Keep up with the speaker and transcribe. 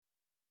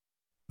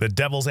The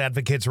Devil's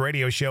Advocates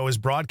radio show is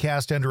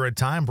broadcast under a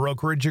time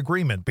brokerage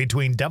agreement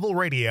between Devil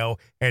Radio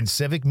and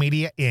Civic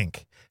Media,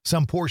 Inc.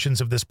 Some portions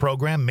of this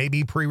program may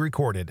be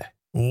pre-recorded.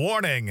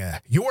 Warning,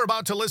 you are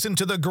about to listen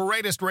to the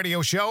greatest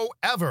radio show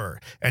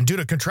ever. And due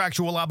to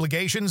contractual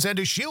obligations and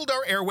to shield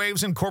our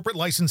airwaves and corporate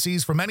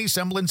licensees from any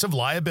semblance of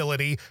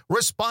liability,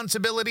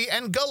 responsibility,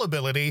 and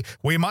gullibility,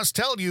 we must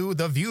tell you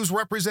the views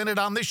represented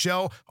on this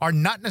show are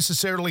not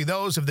necessarily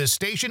those of this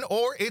station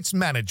or its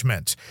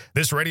management.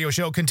 This radio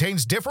show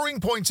contains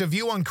differing points of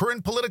view on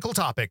current political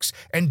topics,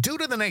 and due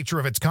to the nature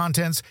of its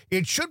contents,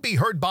 it should be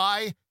heard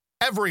by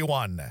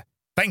everyone.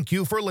 Thank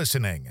you for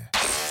listening.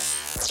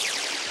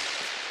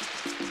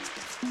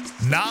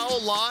 Now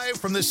live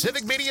from the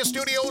Civic Media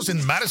Studios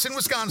in Madison,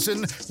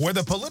 Wisconsin, where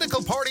the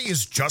political party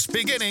is just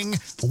beginning,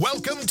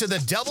 welcome to the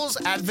Devil's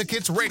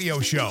Advocates radio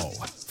show.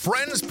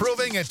 Friends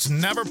proving it's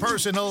never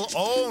personal,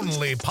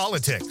 only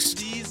politics.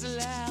 Please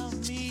allow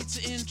me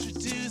to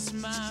introduce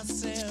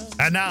myself.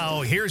 And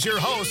now, here's your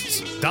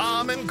hosts,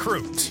 Dom and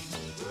Crute.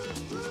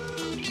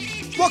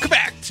 Welcome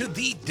back to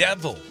the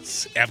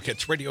Devil's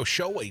Advocates radio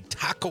show, a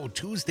Taco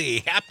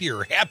Tuesday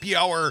happy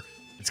hour.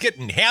 It's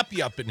getting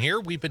happy up in here.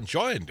 We've been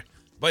joined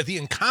by the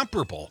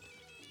incomparable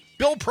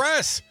Bill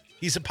Press.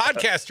 He's a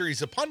podcaster,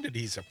 he's a pundit,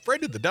 he's a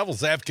friend of the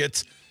Devil's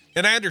Advocates.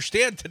 And I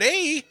understand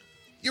today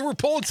you were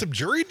pulling some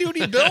jury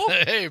duty, Bill?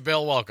 Hey,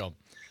 Bill, welcome.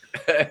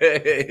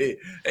 Hey,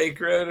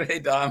 Crute. Hey,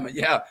 Dom.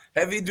 Yeah,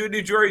 heavy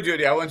duty jury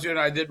duty. I went to and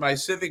I did my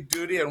civic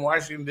duty in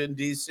Washington,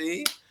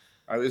 D.C.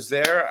 I was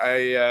there.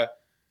 I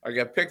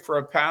got picked for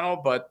a panel,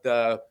 but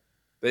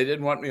they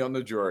didn't want me on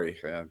the jury.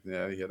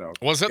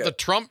 Was it the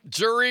Trump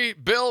jury,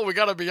 Bill? We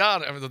got to be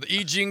honest. I mean, the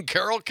E. Jean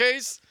Carroll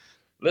case?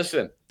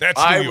 Listen,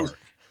 that's New York.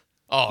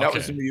 That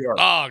was in New York.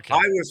 Oh, okay.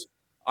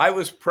 I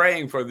was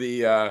praying for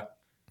the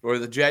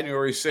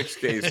January 6th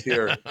case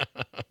here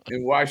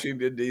in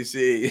Washington,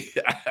 D.C.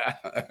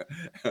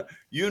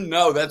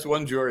 That's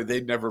one jury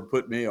they'd never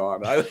put me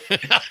on.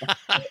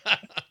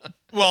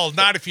 Well,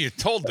 not if you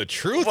told the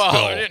truth,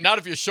 Bill. Not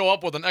if you show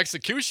up with an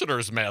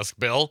executioner's mask,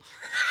 Bill.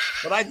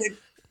 But I think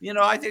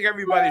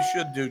everybody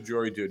should do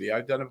jury duty.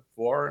 I've done it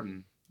before,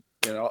 and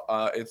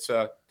it's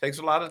takes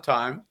a lot of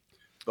time,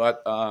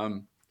 but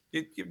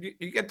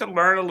you get to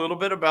learn a little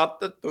bit about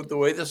the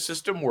way the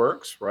system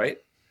works, right?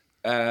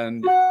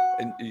 And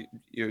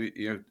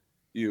you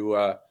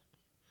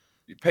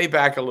pay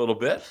back a little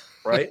bit,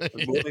 right?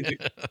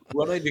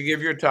 willing to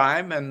give your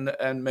time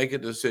and make a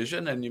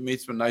decision, and you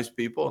meet some nice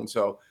people, and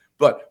so.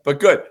 But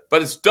good.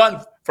 But it's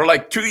done for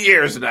like 2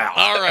 years now.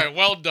 All right,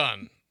 well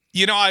done.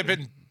 I've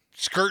been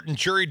skirting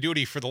jury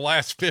duty for the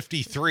last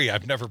 53.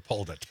 I've never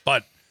pulled it,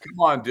 but. Come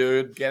on,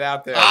 dude. Get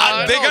out there.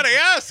 They got to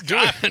ask.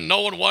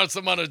 No one wants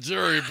him on a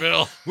jury,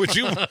 Bill. Would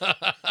you?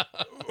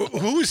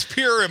 Whose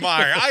peer am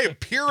I? I am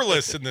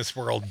peerless in this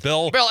world,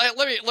 Bill. Bill,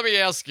 let me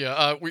ask you.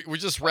 We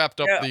just wrapped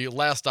up the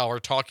last hour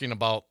talking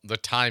about the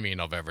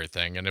timing of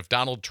everything. And if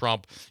Donald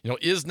Trump,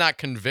 is not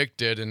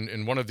convicted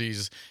in one of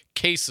these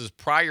cases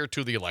prior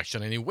to the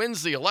election and he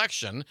wins the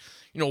election,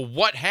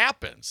 what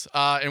happens?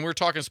 And we're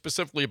talking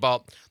specifically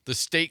about the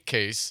state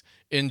case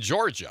in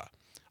Georgia.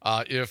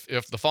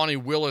 If the Fani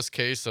Willis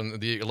case and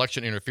the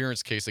election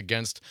interference case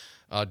against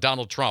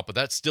Donald Trump, but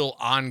that's still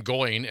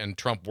ongoing and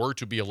Trump were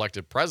to be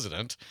elected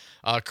president,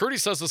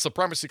 Curtis says the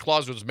supremacy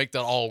clause would make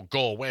that all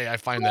go away. I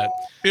find that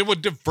it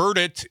would divert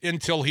it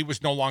until he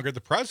was no longer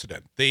the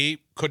president. They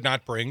could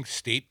not bring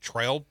state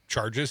trial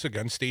charges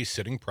against a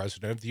sitting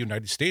president of the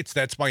United States.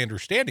 That's my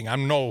understanding.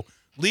 I'm no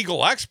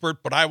legal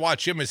expert, but I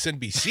watch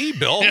MSNBC,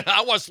 Bill.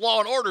 I watch Law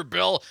and Order,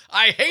 Bill.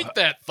 I hate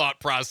that thought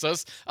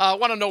process. I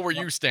want to know where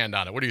you stand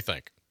on it. What do you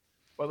think?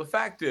 Well, the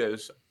fact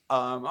is,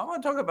 I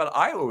want to talk about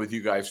Iowa with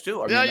you guys, too.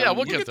 We'll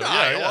get there.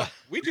 Iowa.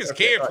 We just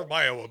came from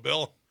Iowa,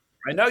 Bill.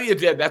 I know you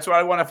did. That's why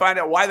I want to find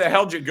out why the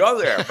hell did you go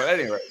there. But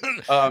anyway.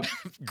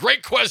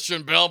 Great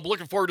question, Bill. I'm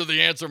looking forward to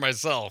the answer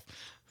myself.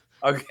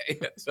 Okay.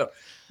 So,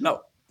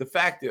 no, the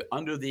fact is,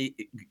 under the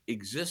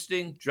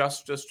existing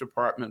Justice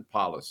Department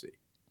policy,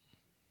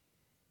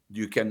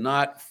 you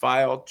cannot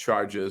file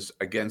charges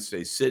against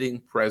a sitting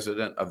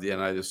president of the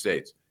United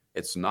States.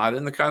 It's not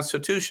in the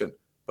Constitution.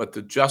 But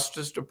the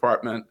Justice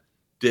Department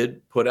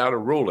did put out a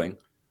ruling.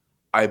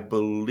 I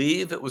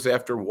believe it was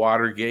after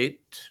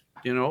Watergate,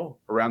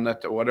 around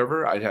that,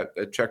 whatever. I'd have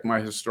to check my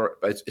historic.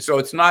 So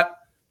it's not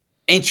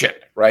ancient,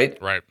 right?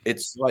 Right.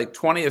 It's like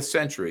 20th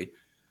century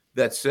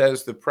that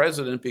says the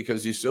president,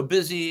 because he's so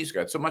busy, he's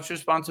got so much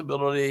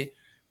responsibility,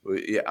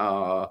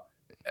 that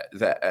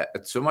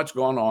so much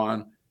going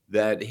on,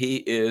 that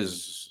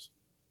he's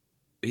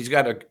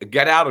got to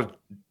get out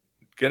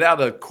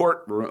of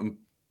courtroom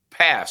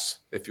pass,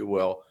 if you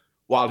will,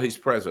 while he's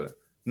president.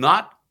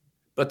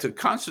 But the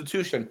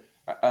Constitution,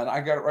 and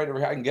I got it right over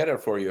here, I can get it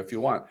for you if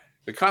you want.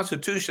 The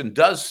Constitution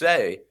does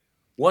say,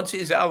 once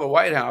he's out of the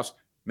White House,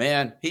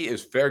 man, he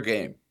is fair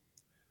game.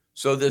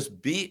 So this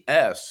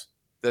BS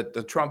that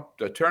the Trump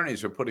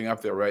attorneys are putting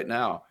up there right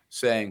now,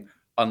 saying,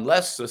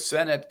 unless the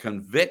Senate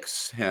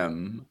convicts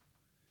him,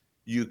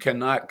 you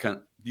cannot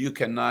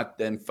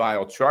then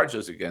file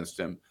charges against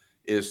him,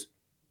 is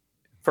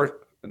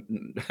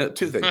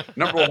Two things.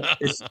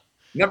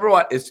 Number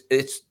one is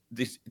it's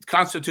the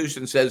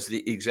Constitution says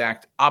the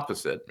exact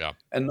opposite. Yeah.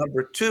 And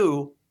number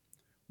two,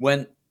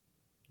 when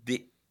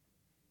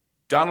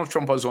Donald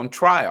Trump was on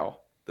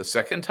trial the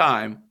second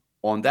time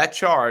on that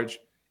charge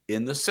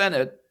in the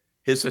Senate,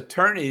 his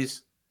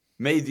attorneys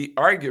made the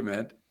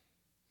argument,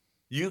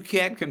 you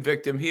can't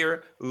convict him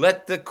here.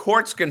 Let the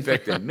courts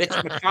convict him. Mitch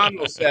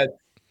McConnell said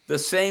the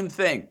same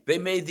thing. They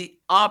made the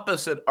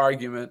opposite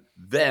argument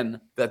then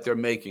that they're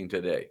making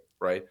today,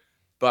 right?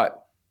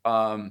 But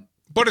a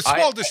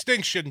small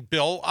distinction,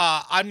 Bill.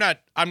 I'm not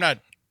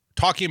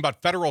talking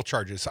about federal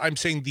charges. I'm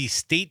saying the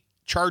state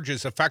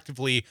charges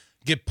effectively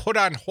get put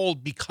on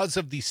hold because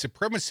of the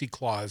supremacy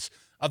clause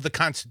of the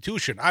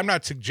Constitution. I'm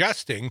not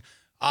suggesting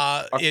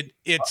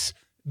it's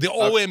the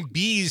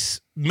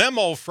OMB's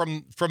memo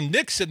from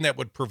Nixon that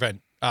would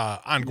prevent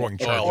ongoing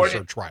charges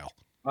or trial.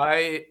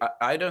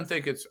 I don't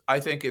think it's. I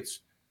think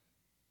it's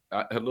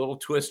a little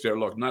twist there.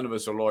 Look, none of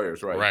us are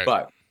lawyers, right?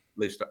 But at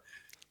least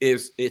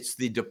it's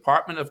the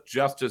Department of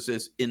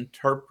Justice's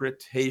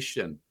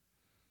interpretation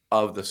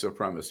of the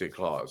supremacy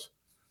clause.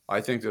 I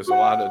think there's a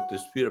lot of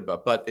dispute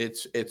about, but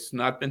it's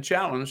not been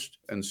challenged,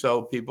 and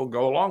so people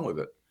go along with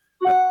it,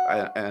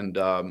 and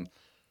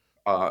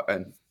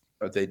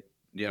they,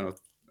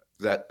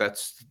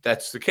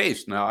 that's the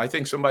case. Now, I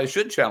think somebody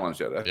should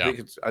challenge it. I think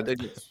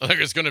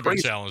it's going to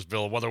be challenged,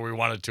 Bill, whether we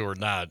wanted to or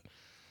not.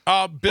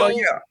 Bill,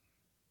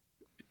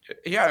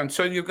 and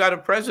so you've got a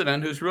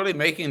president who's really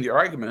making the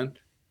argument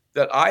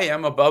that I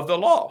am above the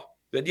law.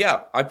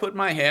 That I put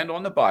my hand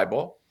on the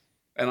Bible,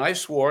 and I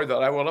swore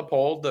that I will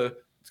uphold the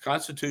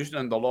Constitution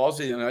and the laws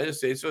of the United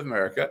States of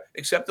America,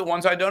 except the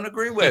ones I don't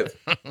agree with.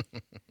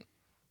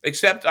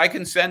 Except I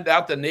can send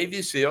out the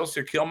Navy SEALs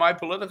to kill my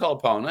political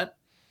opponent,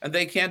 and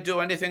they can't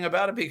do anything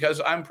about it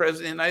because I'm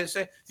president of the United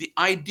States. The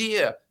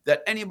idea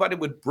that anybody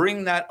would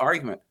bring that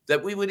argument,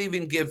 that we would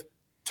even give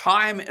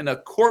time in a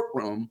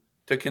courtroom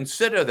to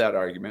consider that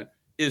argument,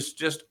 is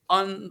just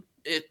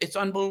it's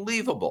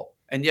unbelievable.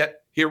 And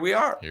yet here we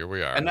are.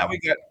 And now we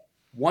got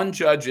one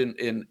judge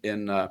in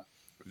a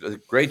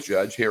great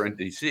judge here in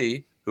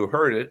D.C. who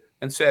heard it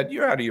and said,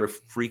 "You're out of your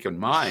freaking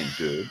mind,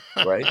 dude."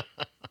 Right?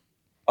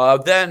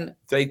 Then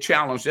they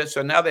challenged it.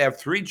 So now they have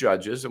three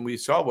judges, and we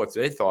saw what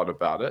they thought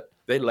about it.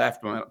 They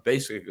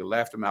basically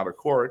left him out of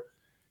court.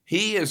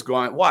 He is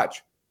going,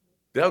 watch,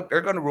 they're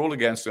going to rule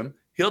against him.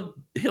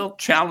 He'll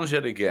challenge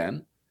it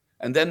again.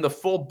 And then the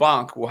full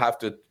bunk will have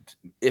to,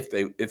 if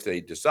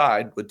they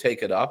decide, would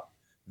take it up.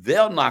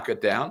 They'll knock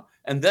it down,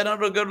 and then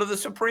it'll go to the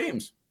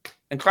Supremes.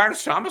 And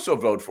Clarence Thomas will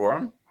vote for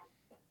him.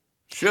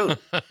 Shoot.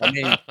 I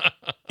mean,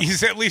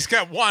 he's at least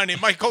got one.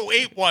 It might go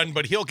 8-1,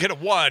 but he'll get a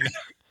 1.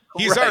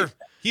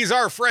 He's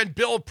our friend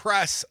Bill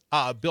Press.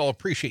 Bill,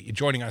 appreciate you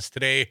joining us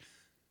today.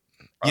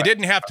 You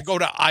didn't have to go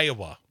to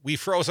Iowa. We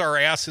froze our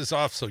asses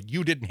off, so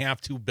you didn't have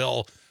to,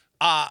 Bill.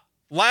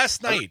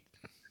 Last night,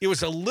 it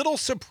was a little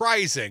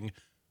surprising.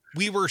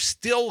 We were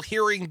still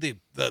hearing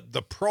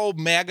the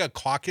pro-MAGA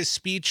caucus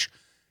speech,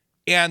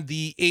 and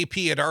the AP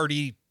had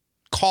already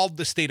called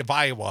the state of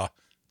Iowa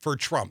for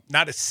Trump.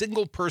 Not a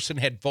single person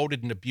had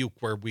voted in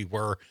Dubuque where we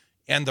were,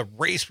 and the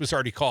race was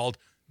already called.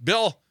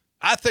 Bill,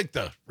 I think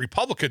the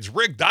Republicans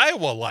rigged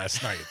Iowa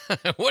last night.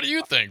 What do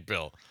you think,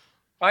 Bill?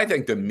 I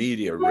think the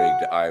media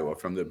rigged Iowa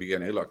from the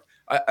beginning. Look,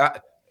 I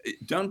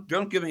don't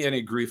give me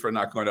any grief for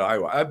not going to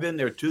Iowa. I've been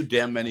there too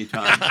damn many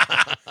times.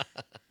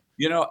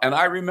 And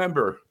I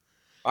remember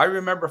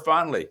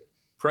fondly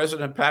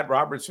President Pat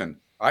Robertson.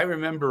 I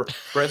remember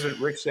President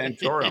Rick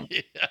Santorum.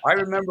 I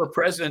remember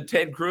President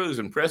Ted Cruz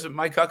and President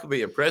Mike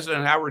Huckabee and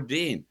President Howard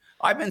Dean.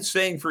 I've been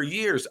saying for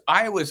years,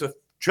 Iowa's a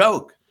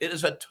joke. It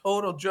is a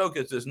total joke.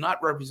 It does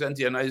not represent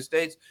the United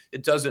States.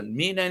 It doesn't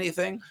mean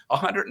anything.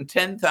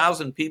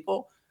 110,000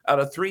 people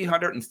out of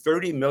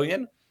 330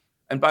 million.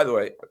 And by the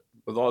way,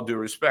 with all due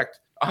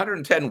respect,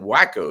 110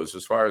 wackos,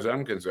 as far as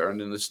I'm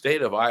concerned, in the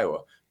state of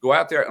Iowa, go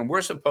out there and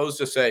we're supposed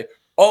to say,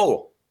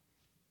 "Oh,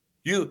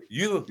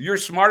 you're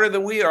smarter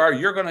than we are.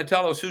 You're going to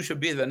tell us who should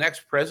be the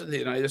next president of the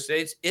United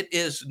States." It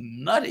is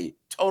nutty,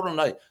 total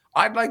nutty.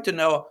 I'd like to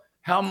know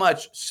how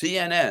much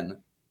CNN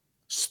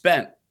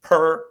spent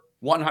per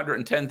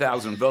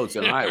 110,000 votes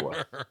in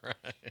Iowa.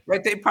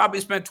 Right? They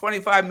probably spent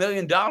 $25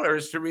 million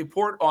to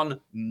report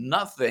on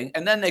nothing.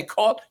 And then they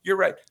called. You're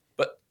right.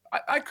 But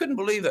I couldn't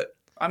believe it.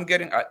 I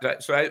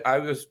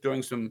was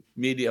doing some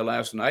media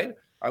last night.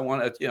 I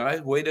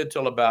waited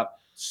till about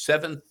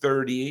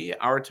 7:30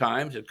 our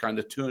time to kind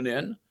of tune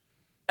in.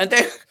 And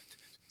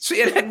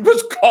CNN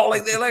was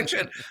calling the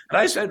election. And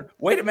I said,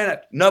 wait a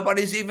minute,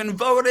 nobody's even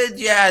voted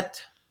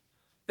yet.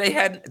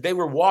 They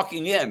were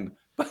walking in.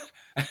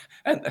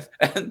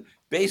 And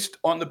based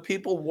on the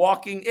people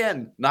walking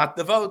in, not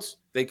the votes,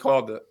 they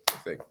called the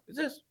thing.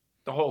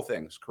 The whole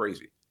thing is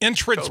crazy.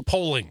 Entrance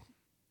polling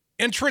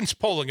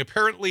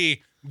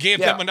apparently gave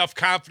them enough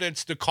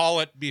confidence to call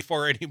it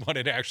before anyone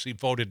had actually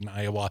voted in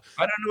Iowa.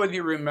 I don't know whether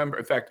you remember.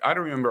 In fact, I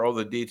don't remember all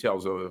the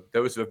details of it.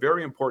 There was a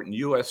very important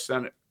U.S.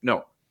 Senate. No,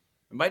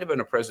 it might have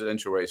been a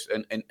presidential race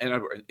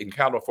in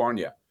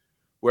California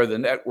where the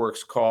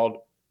networks called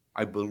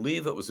I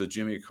believe it was the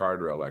Jimmy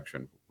Carter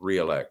election,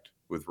 reelect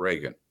with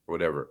Reagan, or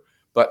whatever.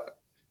 But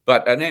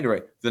at any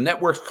rate, the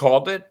networks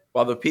called it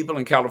while the people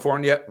in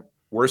California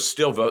were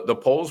still the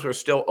polls were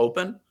still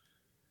open,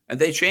 and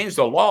they changed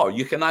the law.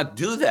 You cannot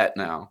do that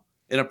now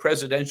in a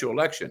presidential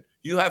election.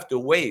 You have to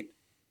wait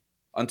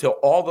until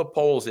all the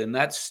polls in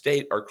that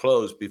state are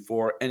closed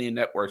before any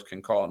networks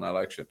can call an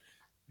election.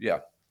 Yeah,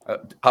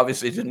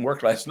 obviously it didn't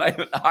work last night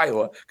in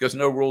Iowa because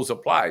no rules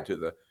apply to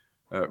the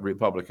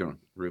Republican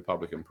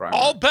primary.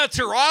 All bets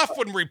are off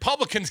when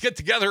Republicans get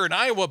together in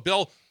Iowa,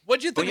 Bill. What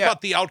do you think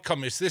about the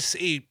outcome? Is this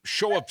a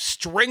show of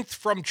strength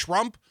from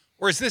Trump,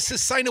 or is this a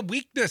sign of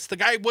weakness? The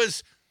guy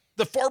was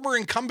the former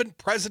incumbent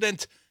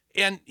president,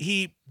 and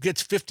he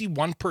gets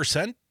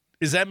 51%.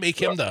 Does that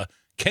make him the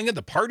king of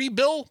the party,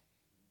 Bill?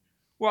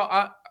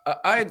 Well,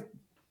 I'd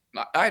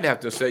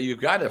have to say, you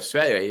got to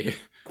say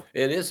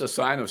it is a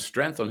sign of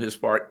strength on his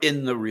part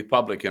in the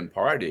Republican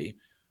Party.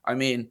 I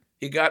mean,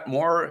 he got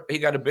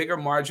a bigger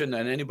margin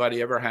than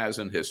anybody ever has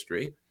in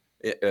history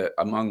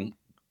among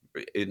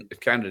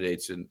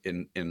candidates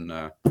in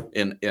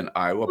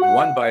Iowa.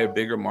 Won by a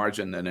bigger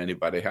margin than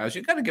anybody has.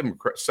 You got to give him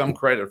some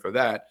credit for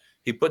that.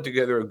 He put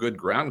together a good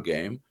ground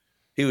game.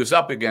 He was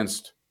up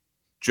against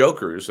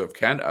jokers of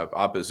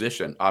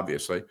opposition,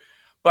 obviously.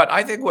 But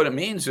I think what it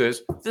means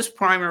is this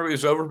primary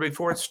was over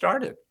before it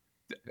started.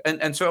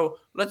 And so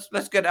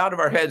let's get out of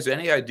our heads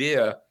any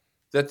idea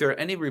that there are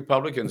any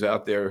Republicans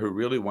out there who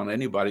really want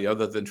anybody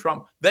other than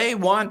Trump. They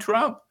want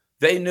Trump.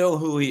 They know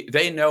who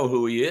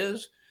he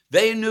is.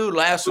 They knew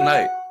last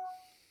night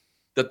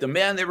that the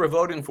man they were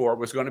voting for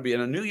was going to be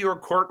in a New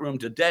York courtroom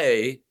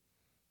today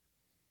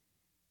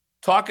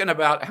talking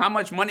about how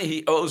much money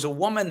he owes a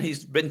woman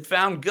he's been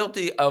found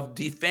guilty of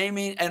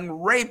defaming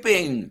and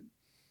raping.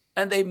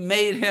 And they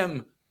made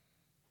him,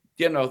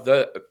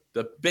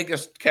 the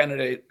biggest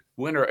candidate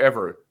winner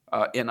ever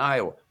in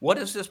Iowa. What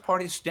does this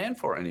party stand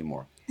for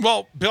anymore?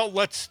 Well, Bill,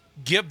 let's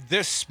give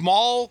this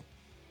small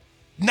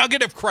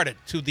nugget of credit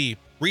to the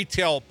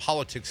retail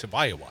politics of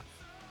Iowa.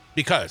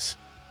 Because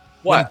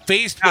when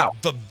faced with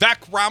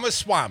Vivek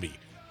Ramaswamy,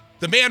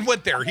 the man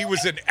went there. He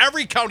was in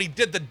every county,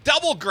 did the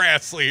double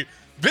Grassley,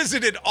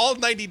 visited all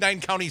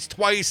 99 counties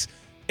twice,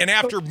 and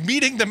after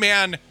meeting the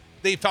man,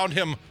 they found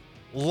him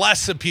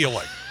less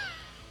appealing.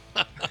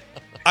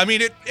 I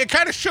mean, it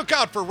kind of shook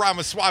out for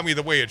Ramaswamy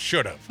the way it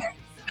should have.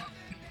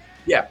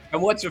 Yeah,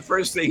 and what's the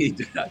first thing he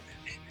does?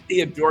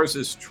 He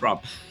endorses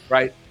Trump,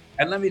 right?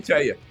 And let me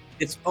tell you,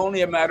 it's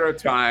only a matter of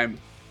time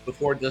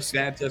before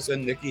DeSantis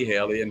and Nikki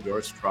Haley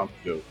endorse Trump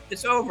too.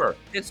 It's over.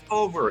 It's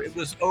over. It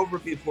was over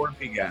before it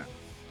began.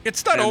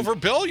 It's not over,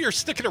 Bill. You're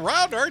sticking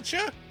around, aren't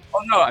you?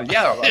 Oh, no,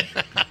 yeah.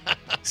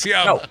 See,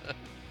 no,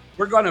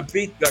 we're going to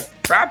beat the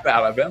crap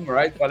out of him,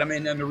 right? But, I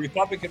mean, then the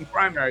Republican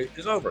primary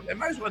is over. They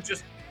might as well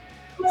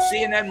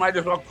CNN might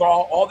as well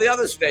call all the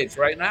other states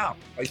right now,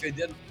 like they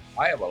did in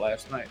Iowa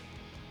last night.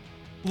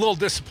 A little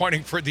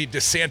disappointing for the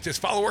DeSantis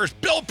followers.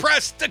 Bill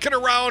Press sticking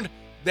around.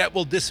 That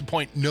will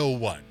disappoint no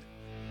one.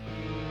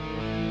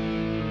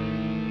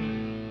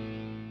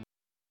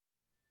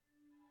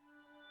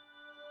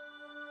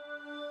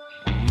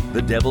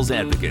 The Devil's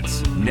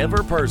Advocates.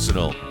 Never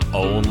personal,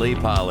 only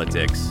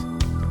politics.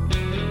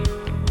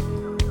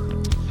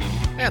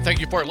 And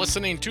thank you for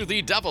listening to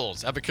the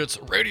Devil's Advocates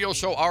radio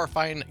show. Our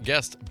fine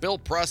guest, Bill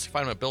Press.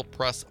 Find him at Bill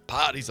Press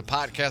Pod. He's a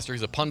podcaster.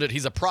 He's a pundit.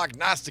 He's a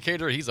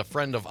prognosticator. He's a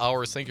friend of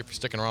ours. Thank you for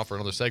sticking around for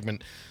another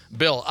segment.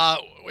 Bill,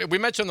 we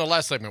mentioned in the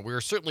last segment, we are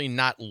certainly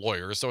not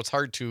lawyers, so it's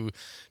hard to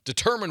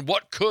determine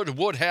what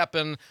would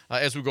happen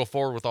as we go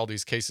forward with all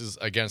these cases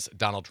against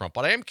Donald Trump.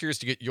 But I am curious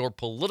to get your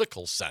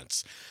political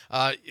sense.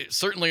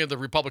 Certainly the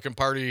Republican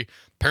Party,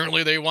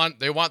 apparently they want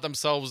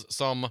themselves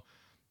some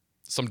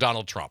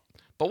Donald Trump.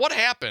 But what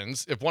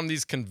happens if one of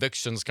these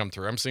convictions come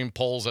through? I'm seeing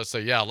polls that say,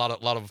 yeah, a lot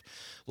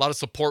of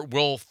support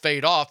will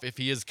fade off if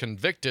he is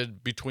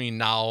convicted between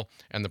now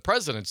and the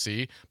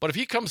presidency. But if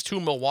he comes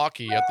to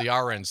Milwaukee at the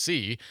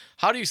RNC,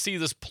 how do you see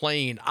this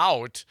playing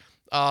out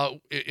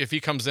if he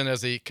comes in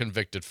as a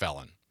convicted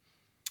felon?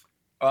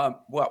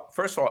 Well,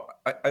 first of all,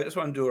 I just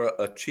want to do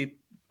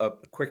a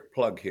quick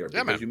plug here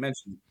because you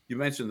mentioned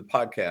the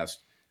podcast.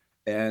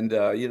 And,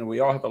 we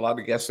all have a lot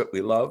of guests that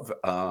we love.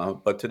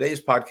 But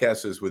today's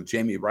podcast is with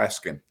Jamie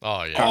Raskin.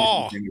 Oh,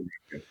 yeah.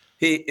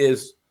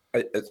 He's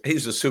a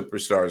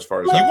superstar as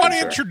far as you want to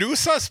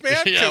introduce us,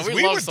 man? Yeah,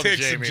 we would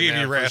take some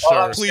Jamie Raskin.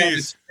 Raskin.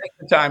 Please. Take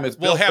the time. It's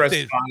Bill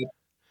Press.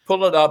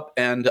 Pull it up.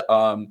 And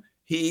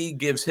he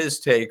gives his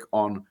take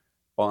on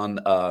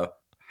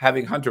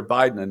having Hunter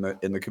Biden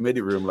in the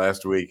committee room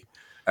last week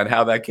and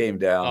how that came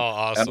down. Oh,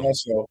 awesome. And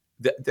also,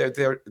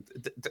 they're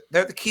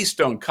the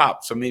Keystone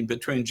Cops. I mean,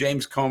 between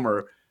James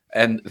Comer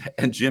and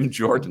Jim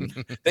Jordan,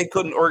 they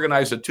couldn't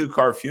organize a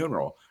 2-car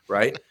funeral,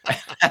 right?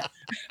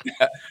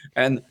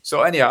 And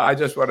so anyhow, I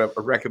just want to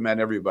recommend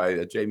everybody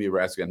that Jamie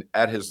Raskin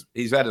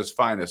he's at his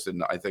finest in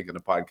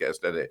the podcast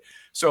today.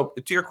 So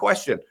to your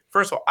question,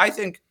 first of all, I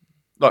think,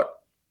 look,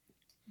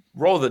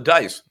 roll the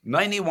dice.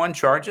 91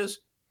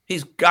 charges.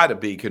 He's got to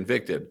be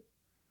convicted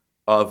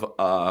of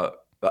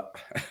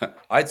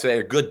I'd say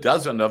a good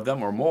dozen of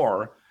them or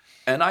more,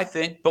 and I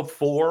think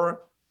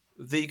before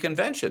the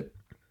convention.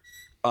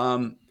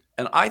 And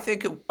I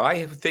think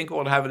it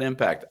will have an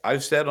impact.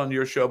 I've said on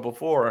your show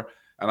before,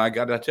 and I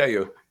got to tell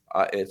you,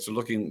 it's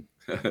looking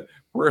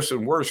worse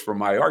and worse for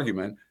my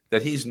argument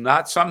that he's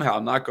somehow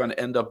not going to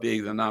end up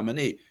being the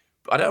nominee.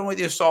 But I don't know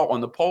whether you saw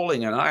on the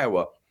polling in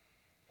Iowa.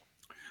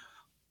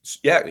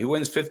 Yeah, he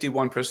wins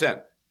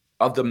 51%.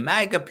 Of the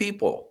MAGA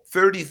people,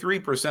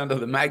 33% of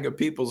the MAGA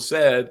people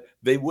said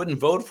they wouldn't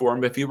vote for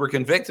him if he were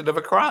convicted of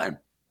a crime.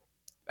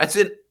 That's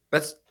it.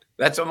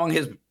 That's among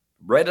his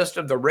reddest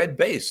of the red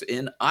base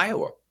in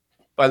Iowa.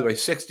 By the way,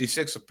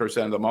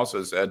 66% of them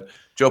also said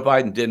Joe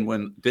Biden didn't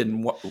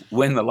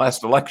win the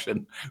last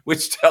election,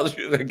 which tells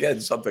you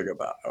again something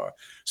about her.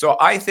 So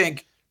I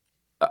think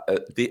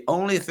the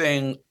only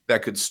thing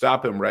that could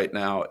stop him right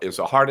now is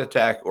a heart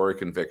attack or a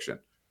conviction.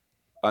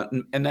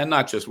 And then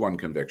not just one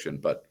conviction,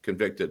 but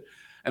convicted.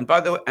 And by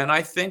the way, and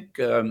I think,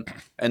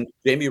 and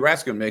Jamie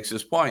Raskin makes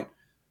this point,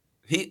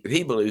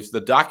 he believes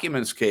the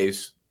documents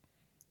case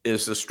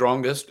is the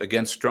strongest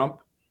against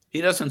Trump.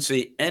 He doesn't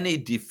see any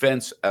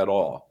defense at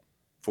all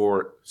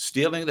for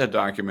stealing the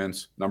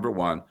documents, number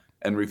one,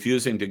 and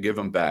refusing to give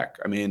them back.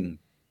 I mean,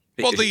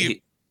 well,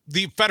 the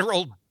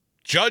federal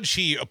judge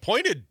he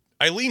appointed,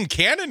 Eileen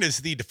Cannon, is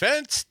the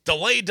defense.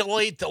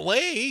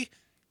 Delay,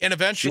 and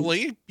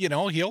eventually,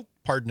 he'll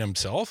pardon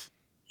himself.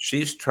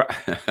 She's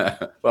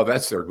well,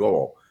 that's their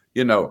goal.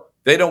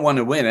 They don't want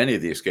to win any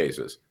of these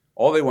cases.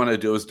 All they want to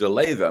do is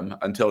delay them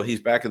until he's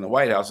back in the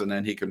White House, and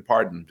then he can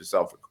pardon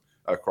himself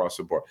across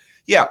the board.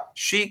 Yeah,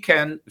 she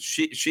can.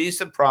 She's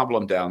the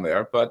problem down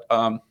there, but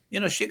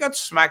she got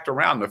smacked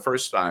around the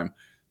first time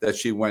that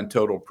she went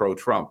total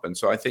pro-Trump, and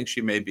so I think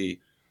she may be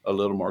a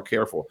little more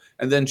careful.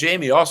 And then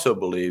Jamie also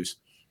believes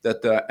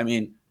that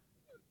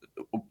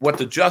what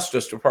the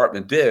Justice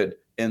Department did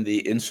in the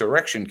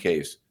insurrection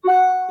case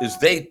is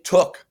they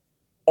took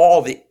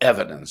all the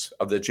evidence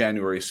of the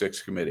January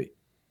 6th committee.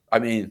 I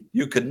mean,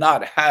 you could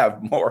not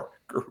have more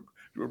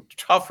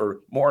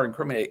tougher, more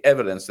incriminating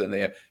evidence than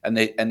they have, and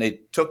they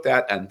took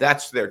that, and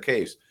that's their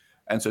case.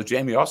 And so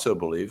Jamie also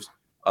believes,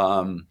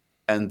 and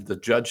the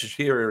judge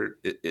here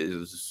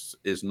is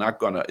not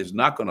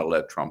gonna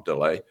let Trump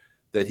delay,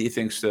 that he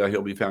thinks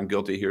he'll be found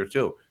guilty here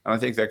too. And I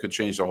think that could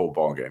change the whole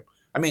ballgame.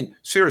 I mean,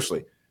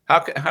 seriously, how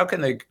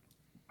can they?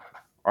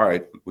 All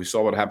right, we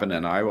saw what happened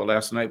in Iowa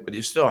last night, but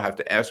you still have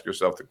to ask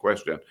yourself the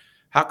question,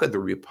 how could the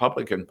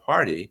Republican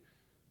Party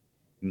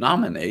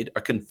nominate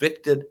a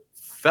convicted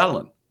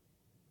felon,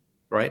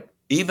 right?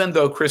 Even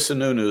though Chris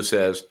Sununu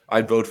says,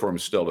 I'd vote for him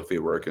still if he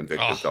were a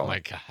convicted felon. Oh, my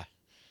God.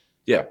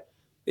 Yeah.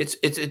 It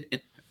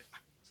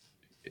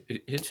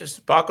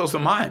just boggles the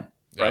mind,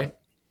 right?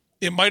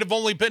 It might have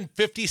only been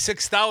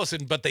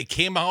 56,000, but they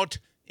came out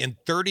in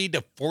 30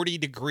 to 40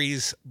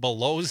 degrees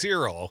below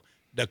zero.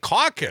 The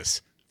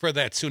caucus for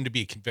that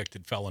soon-to-be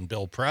convicted felon,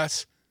 Bill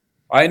Press.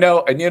 I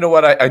know, and you know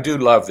what? I do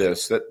love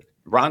this, that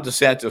Ron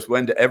DeSantis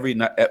went to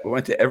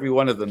every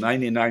one of the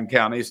 99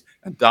 counties,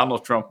 and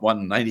Donald Trump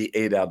won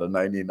 98 out of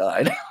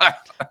 99.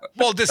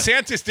 Well,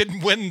 DeSantis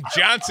didn't win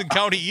Johnson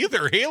County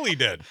either. Haley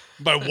did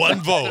by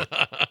one vote.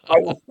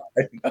 I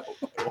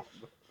know.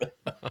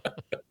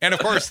 And,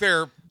 of course,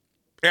 they're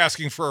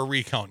asking for a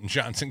recount in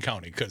Johnson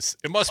County because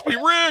it must be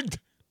rigged.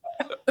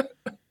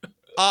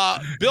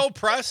 Bill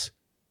Press,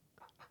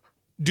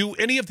 do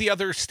any of the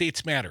other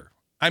states matter?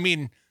 I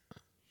mean,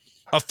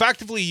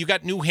 effectively, you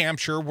got New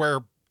Hampshire where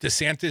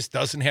DeSantis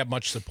doesn't have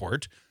much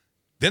support.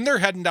 Then they're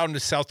heading down to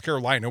South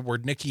Carolina where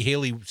Nikki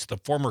Haley was the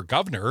former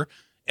governor.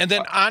 And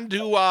then on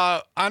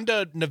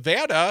to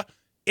Nevada.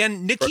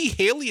 And Nikki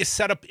Haley is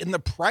set up in the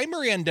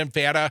primary in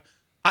Nevada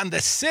on the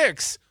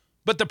 6th,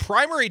 but the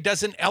primary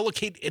doesn't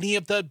allocate any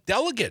of the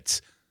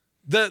delegates.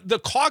 The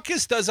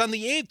caucus does on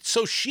the 8th,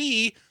 so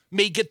she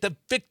may get the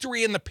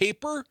victory in the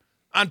paper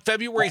on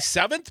February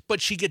 7th,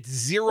 but she gets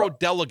 0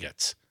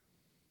 delegates.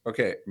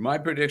 Okay, my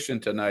prediction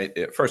tonight,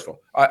 first of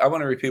all, I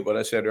want to repeat what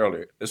I said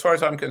earlier. As far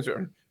as I'm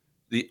concerned,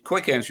 the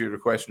quick answer to your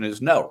question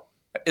is no.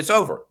 It's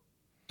over.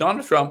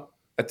 Donald Trump,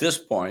 at this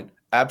point,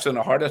 absent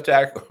a heart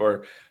attack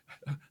or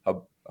a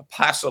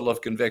passel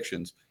of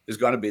convictions, is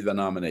going to be the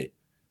nominee.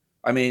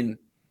 I mean,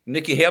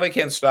 Nikki Haley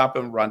can't stop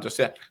him, Ron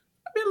DeSantis.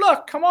 I mean,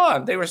 look, come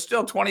on. They were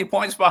still 20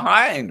 points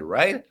behind,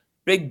 right?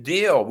 Big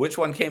deal. Which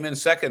one came in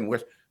second?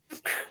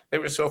 They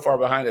were so far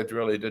behind it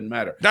really didn't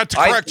matter. Not to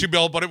correct you,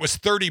 Bill, but it was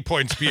 30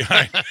 points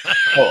behind.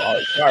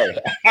 Sorry.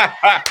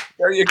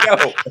 There you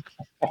go.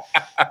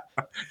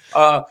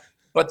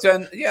 But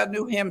then, yeah,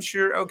 New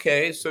Hampshire,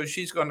 okay, so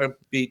she's going to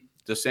beat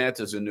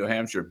DeSantis in New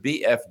Hampshire,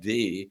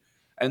 BFD,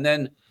 and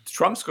then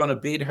Trump's going to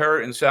beat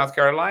her in South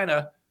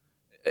Carolina.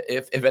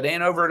 If it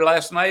ain't over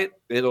last night,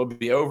 it'll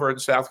be over in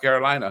South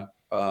Carolina.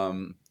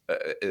 And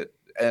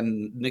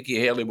Nikki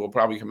Haley will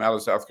probably come out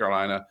of South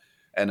Carolina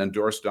and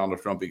endorse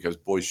Donald Trump because,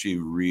 boy, she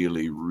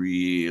really,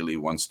 really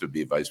wants to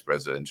be vice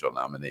presidential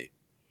nominee.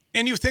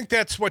 And you think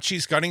that's what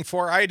she's gunning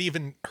for? I had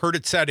even heard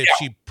it said if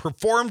she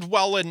performed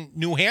well in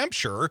New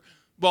Hampshire,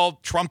 well,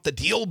 Trump, the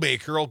deal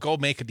maker, will go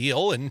make a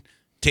deal and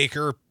take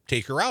her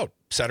out.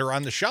 set her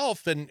on the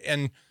shelf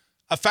and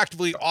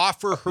effectively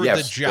offer her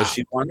Yes. the job. Does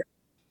she want it?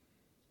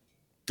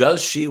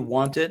 Does she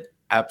want it?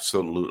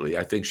 Absolutely.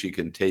 I think she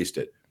can taste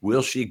it.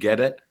 Will she get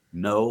it?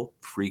 No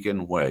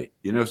freaking way.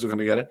 You know who's going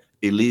to get it?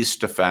 Elise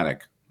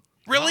Stefanik.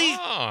 Really?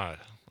 Ah,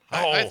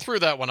 I threw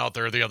that one out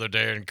there the other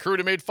day, and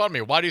Crute made fun of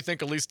me. Why do you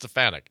think Elise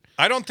Stefanik?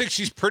 I don't think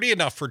she's pretty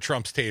enough for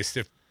Trump's taste.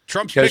 If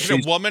Trump's Because picking a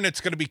she's- woman,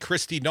 it's going to be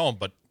Kristi Noem.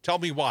 But tell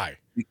me why.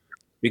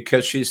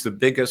 Because she's the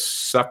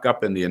biggest suck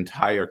up in the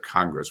entire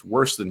Congress,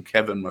 worse than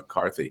Kevin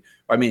McCarthy.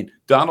 I mean,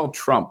 Donald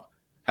Trump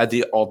had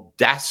the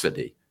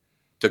audacity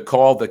to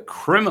call the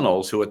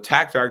criminals who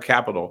attacked our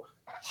Capitol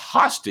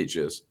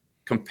hostages,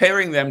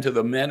 comparing them to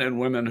the men and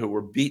women who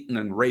were beaten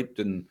and raped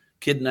and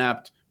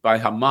kidnapped by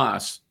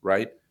Hamas,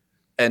 right?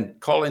 And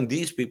calling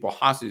these people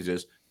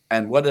hostages.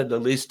 And what did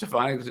Elise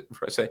Stefanik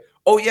say?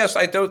 Oh, yes,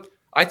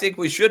 I think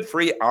we should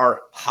free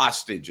our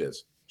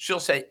hostages. She'll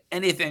say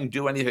anything,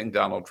 do anything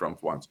Donald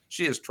Trump wants.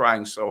 She is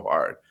trying so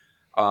hard.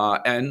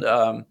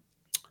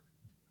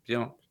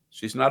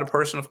 She's not a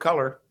person of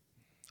color.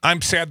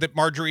 I'm sad that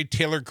Marjorie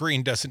Taylor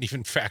Greene doesn't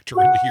even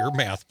factor into your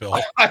math, Bill.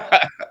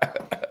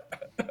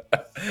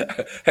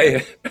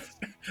 Hey,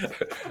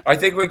 I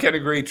think we can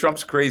agree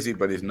Trump's crazy,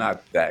 but he's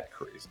not that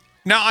crazy.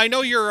 Now, I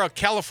know you're a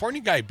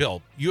California guy,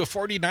 Bill. You a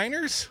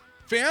 49ers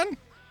fan?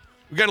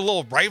 We got a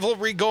little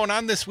rivalry going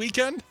on this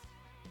weekend?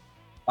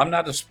 I'm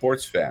not a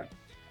sports fan.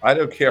 I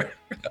don't care.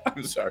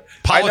 I'm sorry.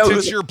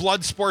 Politics, your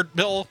blood sport,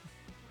 Bill?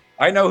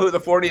 I know who the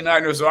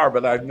 49ers are,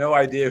 but I have no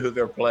idea who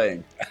they're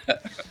playing.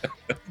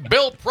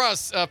 Bill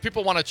Press,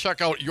 people want to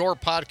check out your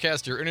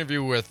podcast, your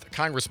interview with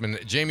Congressman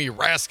Jamie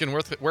Raskin.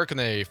 Where can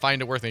they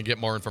find it? Where can they get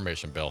more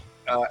information, Bill?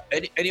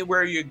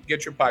 Anywhere you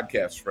get your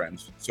podcasts,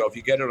 friends. So if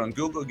you get it on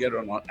Google, get it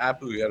on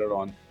Apple, you get it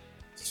on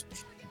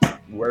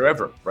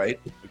wherever, right?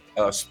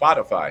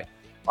 Spotify.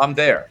 I'm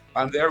there.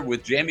 I'm there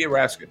with Jamie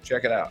Raskin.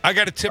 Check it out. I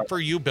got a tip for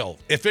you, Bill.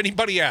 If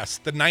anybody asks,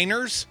 the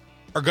Niners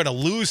are going to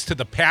lose to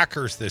the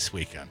Packers this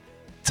weekend.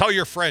 Tell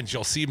your friends.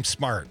 You'll seem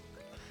smart.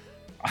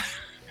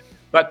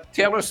 But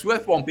Taylor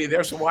Swift won't be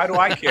there, so why do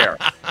I care?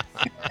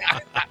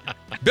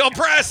 Bill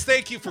Press,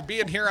 thank you for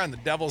being here on the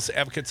Devil's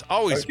Advocates.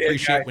 Always Okay,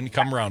 appreciate guys. when you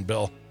come around,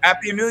 Bill.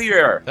 Happy New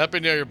Year. Happy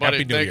New Year, buddy.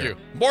 Happy New Thank Year. you.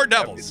 More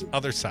Devils,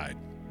 other side.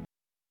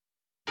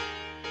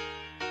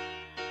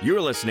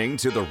 You're listening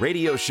to the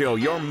radio show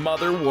your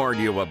mother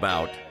warned you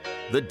about,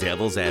 The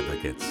Devil's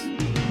Advocates.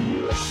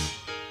 You're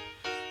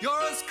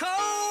as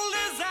cold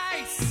as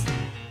ice.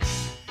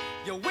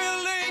 You're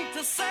willing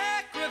to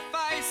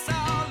sacrifice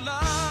our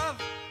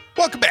love.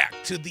 Welcome back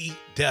to the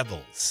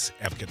Devil's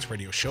Advocates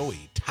Radio Show,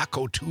 a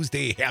Taco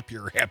Tuesday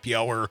happy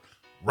hour,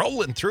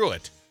 rolling through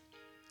it.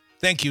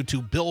 Thank you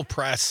to Bill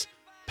Press,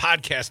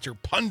 podcaster,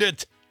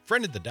 pundit,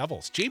 friend of the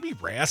Devils, Jamie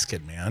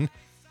Raskin, man.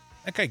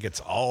 That guy gets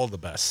all the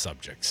best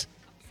subjects.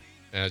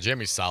 Yeah,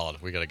 Jamie's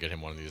solid. We got to get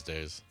him one of these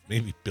days.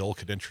 Maybe Bill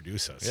could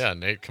introduce us. Yeah,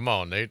 Nate, come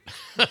on, Nate.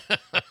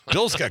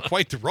 Bill's got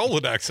quite the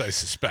Rolodex, I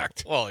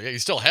suspect. Well, yeah, he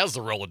still has the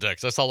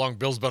Rolodex. That's how long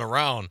Bill's been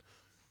around.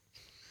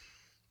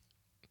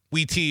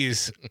 We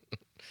tease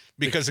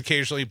because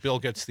occasionally Bill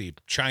gets the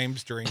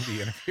chimes during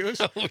the interviews.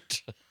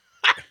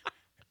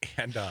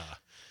 And,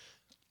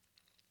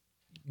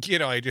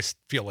 I just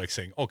feel like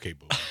saying, okay,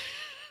 boo.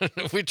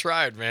 We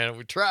tried, man.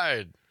 We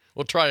tried.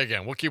 We'll try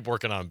again. We'll keep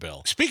working on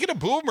Bill. Speaking of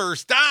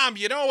boomers, Dom,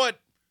 you know what?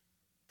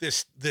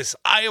 This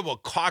Iowa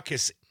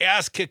caucus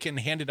ass kicking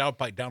handed out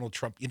by Donald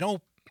Trump. You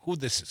know who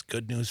this is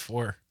good news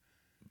for?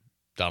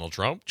 Donald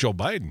Trump? Joe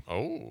Biden.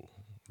 Oh,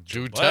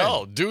 do Biden.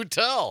 tell. Do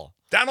tell.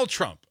 Donald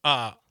Trump.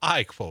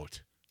 I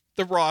quote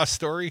the raw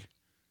story.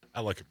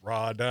 I like it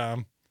raw,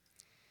 Dom.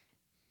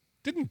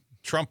 Didn't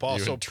Trump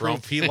also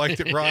prove he liked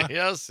it raw?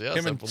 Yes.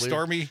 Him and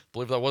Stormy. I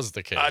believe that was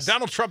the case.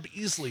 Donald Trump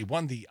easily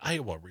won the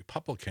Iowa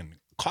Republican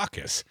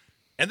caucus,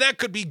 and that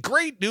could be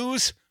great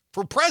news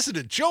for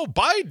President Joe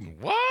Biden.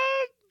 What?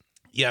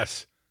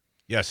 Yes,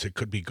 it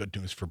could be good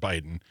news for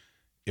Biden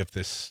if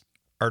this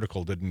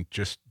article didn't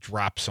just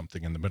drop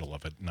something in the middle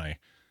of it. And I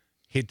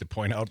hate to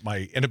point out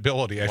my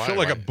inability. I feel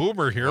like a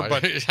boomer here,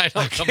 but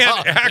I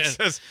can't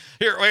access.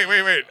 Here,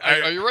 wait.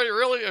 Are you ready?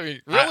 Really? I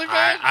mean, really,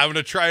 man? I'm going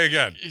to try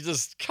again. You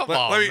just come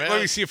on, man.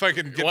 Let me see if I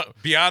can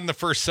get beyond the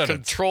first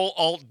sentence.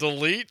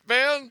 Control-Alt-Delete,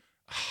 man?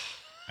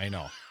 I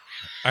know.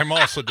 I'm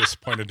also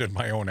disappointed in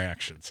my own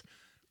actions.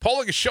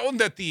 Polling has shown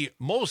that the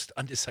most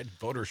undecided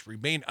voters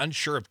remain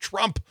unsure if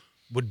Trump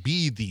would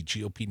be the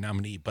GOP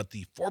nominee, but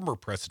the former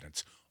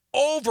president's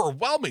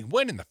overwhelming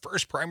win in the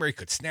first primary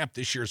could snap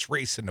this year's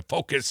race into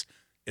focus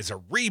as a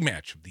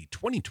rematch of the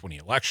 2020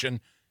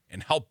 election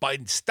and help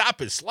Biden stop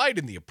his slide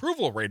in the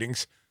approval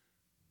ratings,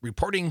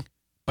 reporting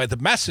by The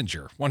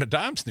Messenger, one of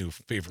Dom's new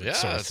favorite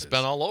sources. Yeah, it's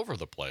been all over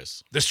the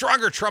place. The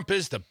stronger Trump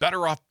is, the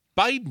better off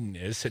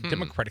Biden is, said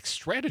Democratic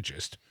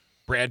strategist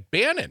Brad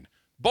Bannon.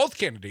 Both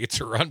candidates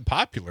are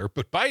unpopular,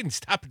 but Biden's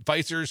top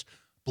advisors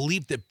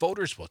believe that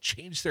voters will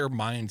change their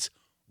minds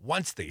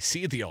once they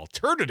see the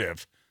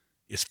alternative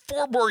is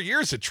 4 more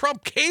years of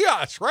Trump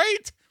chaos,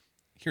 right?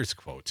 Here's a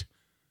quote.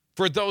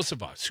 For those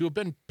of us who have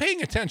been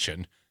paying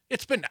attention,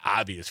 it's been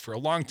obvious for a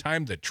long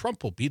time that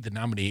Trump will be the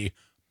nominee,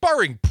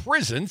 Barring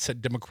prison,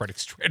 said Democratic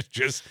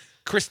strategist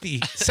Christy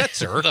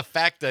Setzer. The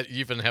fact that you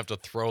even have to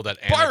throw that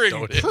Barring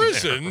anecdote in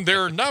prison,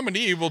 their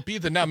nominee will be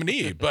the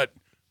nominee. But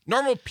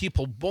normal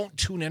people won't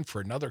tune in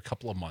for another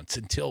couple of months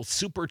until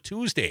Super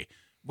Tuesday,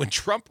 when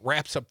Trump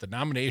wraps up the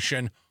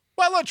nomination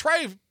while a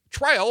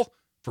trial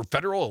for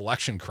federal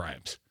election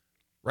crimes,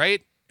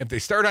 right? If they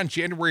start on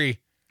the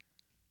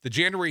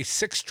January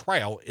 6th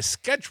trial is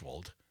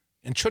scheduled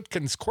in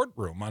Chutkan's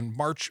courtroom on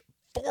March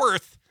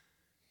 4th.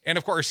 And,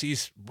 of course,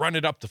 he's run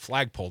it up the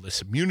flagpole,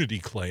 this immunity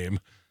claim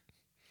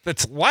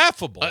that's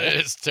laughable.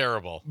 It's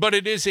terrible. But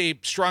it is a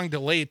strong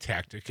delay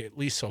tactic, at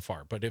least so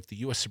far. But if the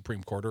U.S.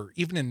 Supreme Court or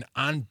even an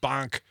en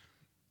banc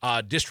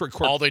district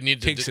court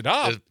takes it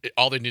up.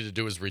 All they need to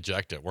do is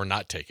reject it. We're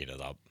not taking it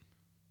up.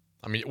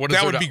 I mean,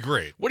 that would be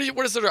great. What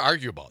is there to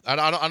argue about?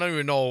 I don't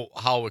even know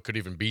how it could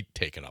even be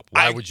taken up.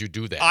 Why would you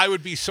do that? I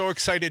would be so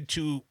excited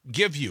to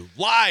give you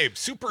live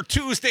Super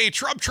Tuesday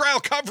Trump trial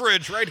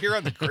coverage right here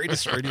on the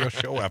greatest radio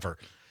show ever.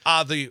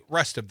 The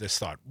rest of this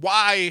thought.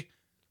 Why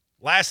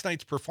last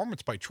night's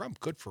performance by Trump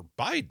good for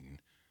Biden?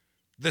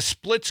 The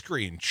split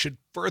screen should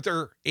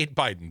further aid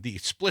Biden. The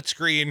split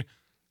screen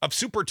of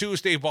Super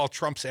Tuesday while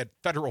Trump's at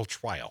federal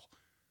trial.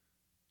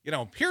 You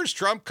know, here's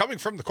Trump coming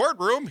from the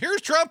courtroom. Here's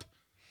Trump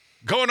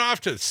going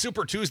off to the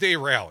Super Tuesday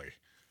rally.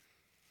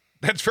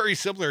 That's very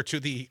similar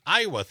to the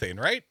Iowa thing,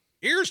 right?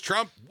 Here's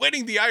Trump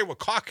winning the Iowa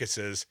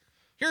caucuses.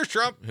 Here's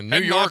Trump in New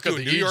York at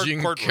the New York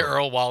Eugene courtroom.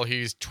 Carroll while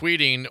he's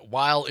tweeting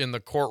while in the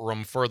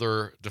courtroom,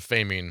 further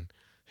defaming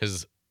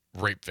his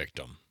rape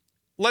victim.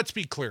 Let's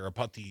be clear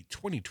about the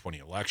 2020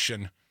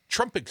 election.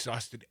 Trump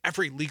exhausted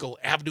every legal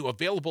avenue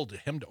available to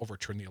him to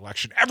overturn the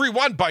election. Every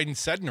one, Biden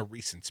said in a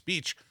recent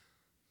speech.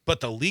 But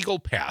the legal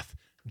path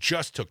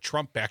just took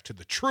Trump back to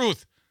the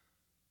truth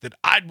that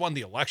I'd won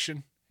the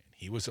election and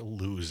he was a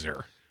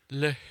loser.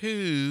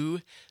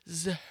 Who's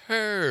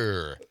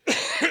her?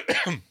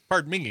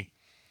 Pardon me.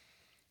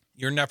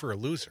 You're never a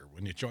loser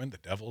when you join the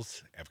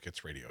Devil's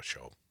Advocates radio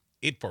show.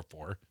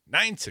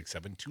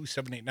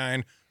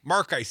 844-967-2789.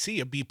 Mark, I see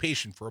you. Be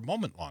patient for a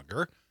moment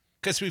longer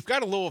because we've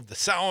got a little of the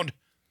sound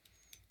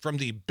from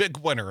the big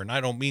winner, and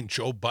I don't mean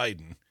Joe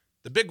Biden.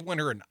 The big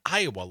winner in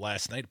Iowa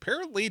last night,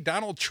 apparently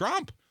Donald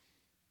Trump.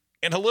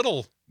 And a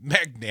little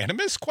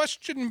magnanimous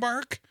question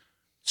mark,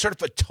 sort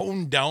of a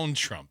toned down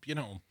Trump, you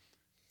know,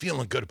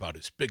 feeling good about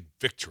his big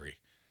victory.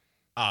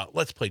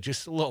 Let's play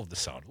just a little of the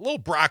sound. A little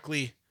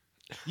broccoli.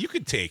 You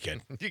can take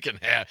it.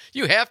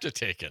 You have to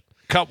take it.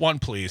 Cut one,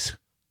 please.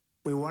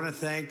 We want to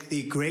thank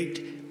the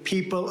great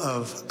people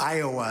of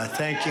Iowa.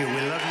 Thank you.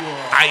 We love you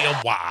all.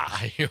 Iowa.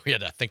 You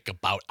had to think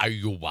about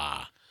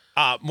Iowa.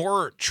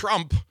 More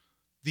Trump,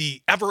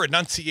 the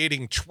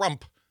ever-enunciating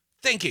Trump,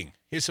 thanking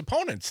his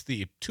opponents,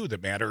 the two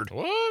that mattered.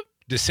 What?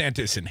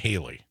 DeSantis and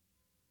Haley.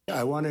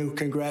 I want to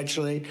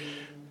congratulate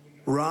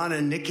Ron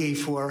and Nikki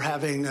for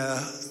having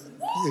a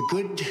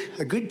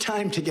good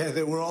time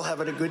together. We're all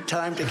having a good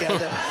time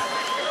together.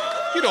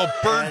 You know,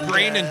 Bird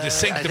Brain and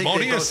DeSanctimonious. I think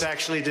they both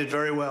actually did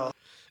very well.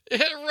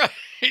 Right.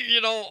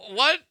 You know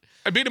what?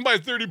 I beat him by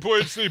 30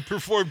 points. They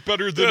performed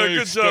better than I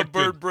good expected. job,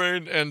 Bird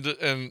Brain and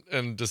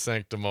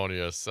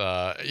DeSanctimonious.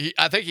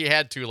 I think he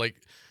had to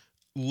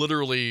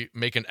literally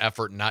make an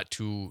effort not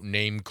to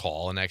name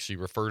call and actually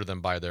refer to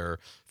them by their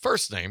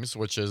first names,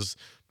 which is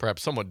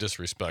perhaps somewhat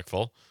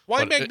disrespectful.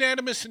 Why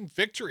magnanimous in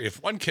victory?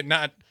 If one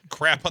cannot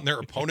crap on their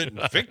opponent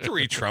in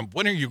victory, Trump,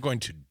 when are you going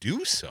to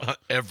do so?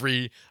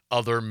 Every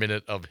other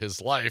minute of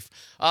his life.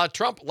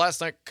 Trump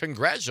last night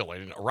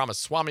congratulating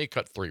Ramaswamy.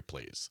 Cut 3,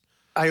 please.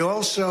 I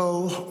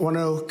also want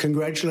to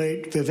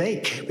congratulate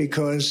Vivek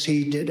because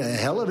he did a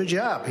hell of a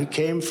job. He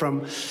came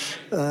from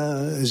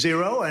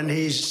 0 and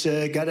he's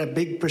got a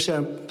big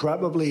percent,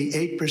 probably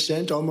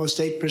 8%, almost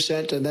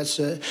 8%, and that's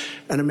an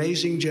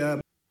amazing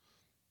job.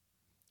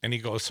 And he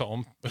goes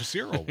home with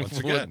 0 once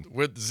again.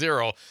 with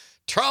 0.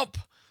 Trump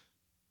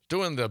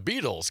doing the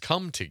Beatles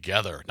come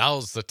together.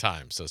 Now's the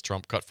time, says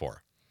Trump. Cut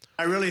 4.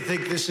 I really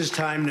think this is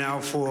time now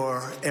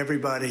for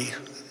everybody,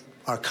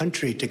 our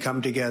country, to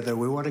come together.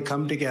 We want to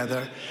come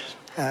together,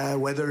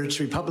 whether it's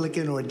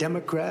Republican or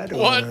Democrat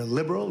or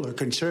liberal or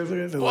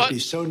conservative. It would be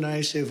so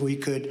nice if we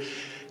could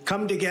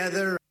come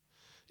together.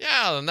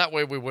 Yeah, and that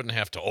way we wouldn't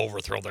have to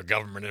overthrow the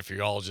government if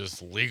you all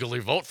just legally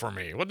vote for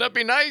me. Wouldn't that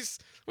be nice?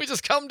 We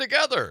just come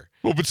together.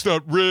 Hope it's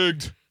not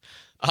rigged.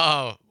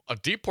 A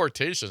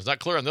deportation is not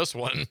clear on this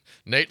one.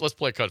 Nate, let's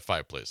play cut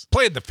 5, please.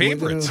 Play the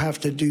favorites. We're going to have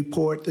to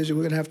deport. We're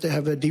going to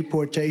have a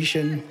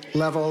deportation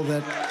level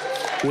that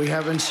we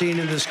haven't seen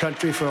in this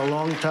country for a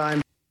long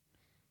time.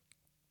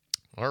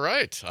 All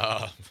right.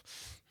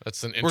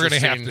 That's an interesting... We're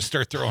going to have to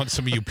start throwing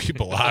some of you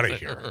people out of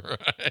here.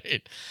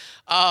 Right.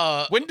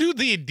 When do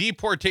the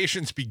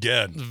deportations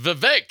begin?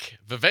 Vivek.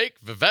 I've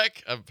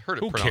heard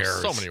it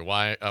pronounced so many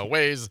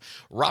ways.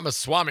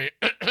 Ramaswamy,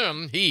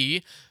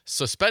 he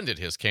suspended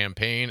his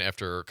campaign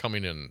after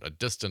coming in a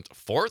distant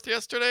 4th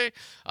yesterday.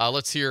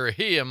 Let's hear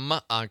him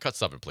on cut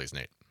 7, please,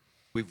 Nate.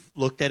 We've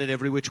looked at it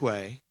every which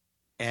way,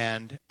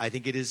 and I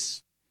think it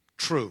is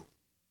true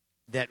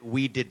that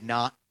we did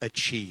not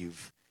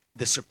achieve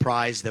the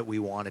surprise that we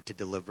wanted to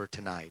deliver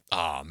tonight.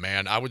 Oh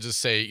man, I would just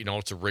say,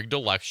 it's a rigged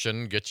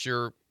election. Get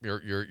your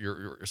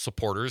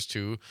supporters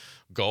to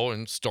go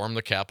and storm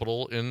the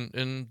Capitol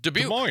in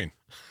Dubuque. Des Moines.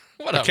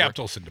 Whatever. The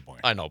Capitol's in Des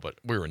Moines. I know, but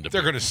we were in Dubuque.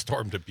 They're going to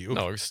storm Dubuque.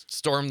 No,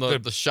 storm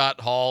the shot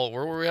hall.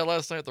 Where were we at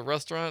last night at the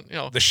restaurant?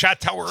 The Shot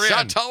Tower Inn.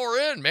 Shot Tower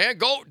Inn, man.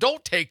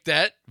 Don't take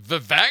that,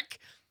 Vivek.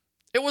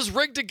 It was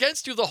rigged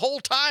against you the whole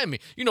time.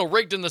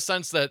 Rigged in the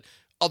sense that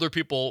other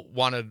people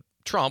wanted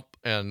Trump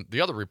and the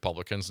other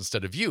Republicans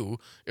instead of you.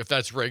 If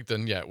that's rigged,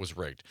 then yeah, it was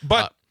rigged.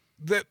 But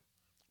the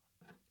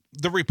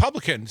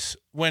Republicans,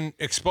 when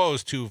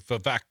exposed to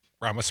Vivek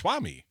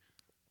Ramaswamy,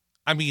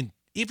 I mean,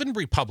 even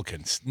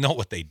Republicans know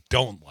what they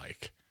don't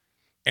like.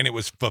 And it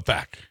was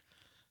Vivek.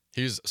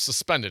 He's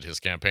suspended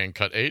his campaign,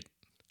 cut 8.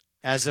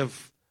 As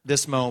of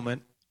this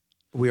moment,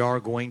 we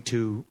are going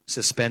to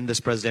suspend this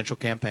presidential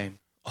campaign.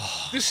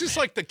 This is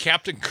like the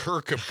Captain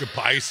Kirk of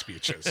goodbye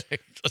speeches.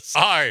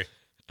 I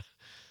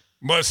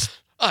must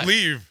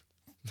leave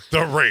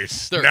the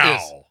race there now.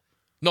 Is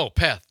no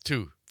path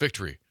to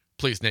victory.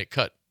 Please, Nate,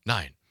 cut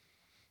 9.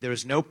 There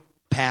is no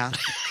path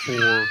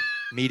for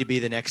me to be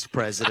the next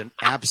president,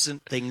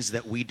 absent things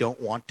that we don't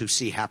want to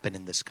see happen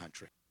in this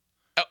country.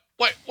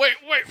 Wait.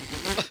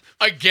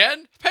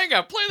 Again? Hang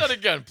on. Play that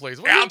again, please.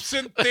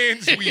 Absent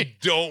things we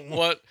don't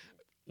want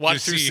to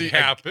see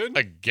happen.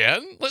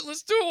 Again?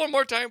 Let's do it one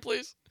more time,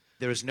 please.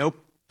 There is no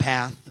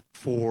path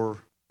for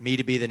me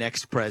to be the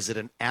next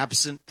president,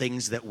 absent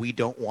things that we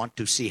don't want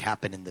to see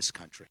happen in this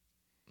country.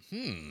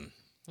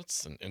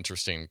 That's an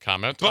interesting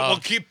comment. But we'll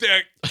keep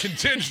that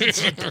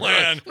contingency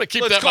plan. Let's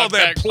call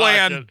that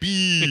Plan pocket.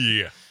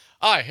 B.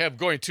 I am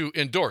going to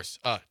endorse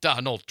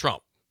Donald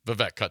Trump.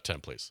 Vivek, cut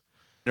 10, please.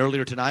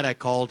 Earlier tonight, I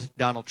called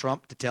Donald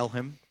Trump to tell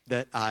him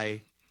that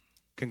I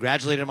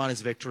congratulated him on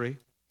his victory.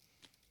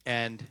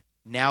 And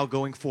now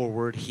going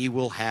forward, he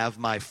will have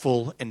my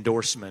full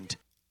endorsement.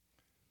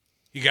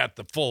 He got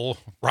the full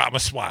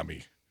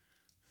Ramaswamy.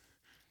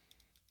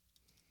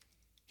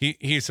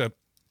 He's a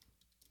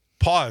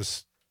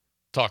pause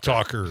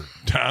talker,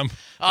 Tom.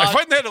 I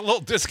find that a little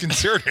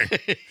disconcerting.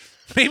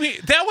 Maybe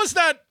that was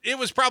not. It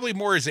was probably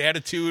more his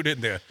attitude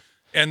and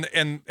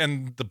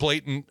the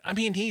blatant. I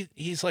mean,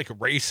 he's like a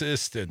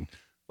racist and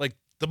like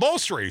the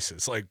most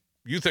racist. Like,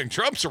 you think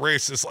Trump's a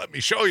racist? Let me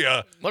show you.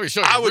 Let me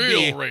show you. I would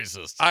be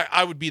racist.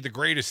 I would be the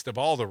greatest of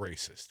all the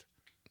racists.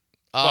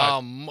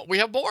 We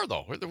have more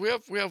though.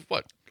 We have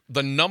what?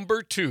 The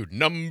number two,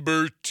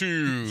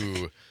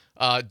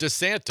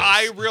 DeSantis.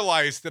 I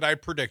realized that I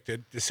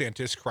predicted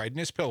DeSantis cried in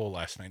his pillow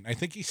last night. And I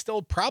think he's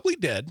still probably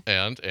dead.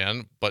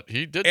 But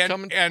he did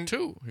come in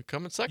two. He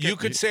come in second. You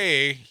could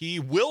say, he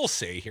will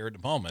say here in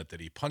a moment that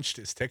he punched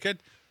his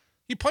ticket.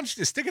 He punched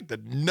his ticket to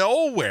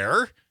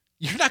nowhere.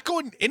 You're not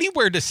going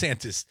anywhere,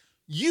 DeSantis.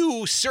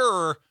 You,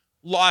 sir,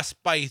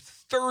 lost by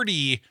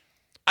 30.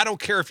 I don't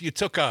care if you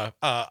took a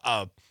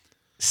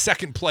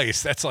second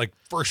place. That's like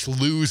first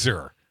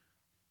loser.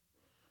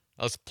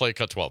 Let's play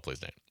cut 12,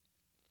 please, Nate.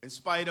 In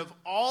spite of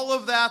all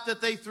of that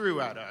they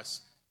threw at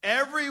us,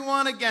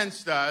 everyone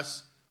against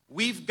us,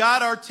 we've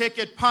got our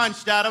ticket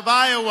punched out of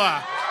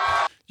Iowa.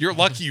 You're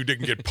lucky you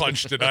didn't get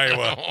punched in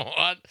Iowa.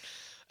 What?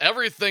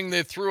 Everything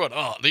they threw at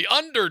the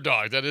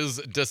underdog that is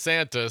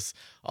DeSantis.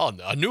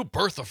 A new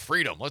birth of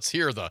freedom. Let's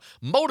hear the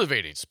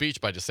motivating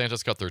speech by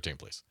DeSantis. Cut 13,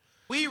 please.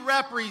 We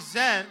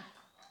represent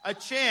a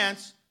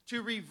chance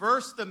to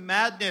reverse the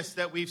madness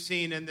that we've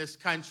seen in this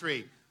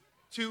country,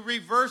 to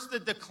reverse the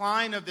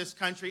decline of this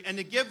country, and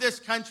to give this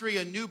country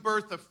a new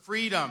birth of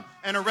freedom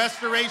and a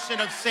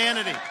restoration of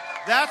sanity.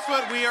 That's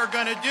what we are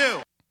going to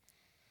do.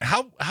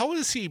 How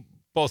is he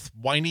both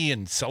whiny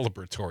and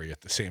celebratory at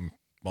the same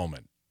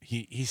moment?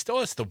 He still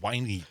has the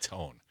whiny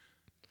tone.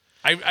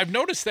 I've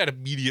noticed that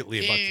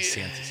immediately about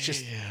DeSantis.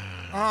 Just,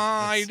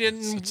 I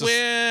didn't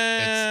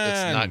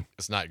win.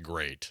 It's not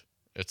great.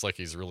 It's like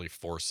he's really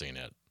forcing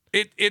it.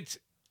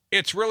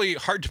 It's really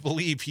hard to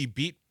believe he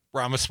beat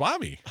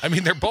Ramaswamy. I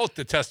mean, they're both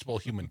detestable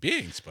human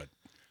beings, but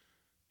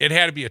it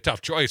had to be a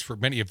tough choice for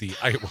many of the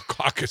Iowa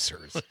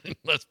caucusers.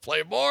 Let's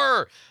play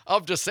more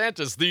of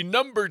DeSantis, the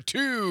number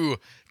 2,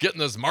 getting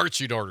those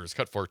marching orders.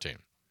 Cut 14.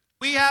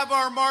 We have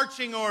our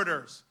marching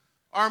orders.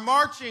 Our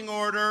marching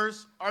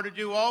orders are to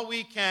do all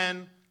we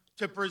can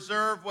to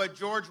preserve what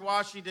George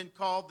Washington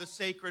called the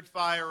sacred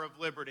fire of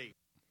liberty.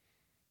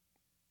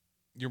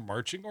 Your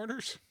marching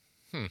orders?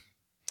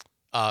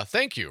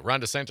 Thank you.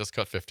 Ron DeSantis,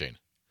 cut 15.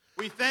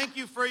 We thank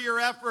you for your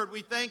effort.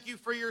 We thank you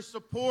for your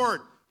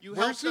support. You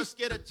helped us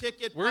get a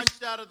ticket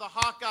punched out of the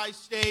Hawkeye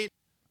State.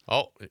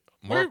 Oh,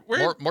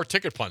 more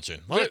ticket punching.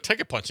 A lot of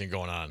ticket punching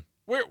going on.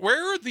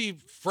 Where are the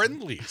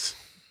friendlies?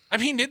 I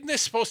mean, isn't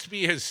this supposed to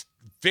be his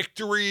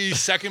victory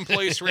second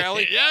place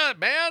rally? Yeah,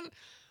 man.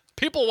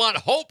 People want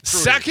hope.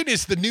 Second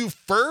is the new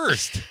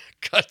first.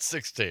 Cut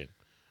 16.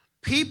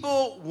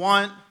 People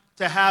want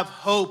to have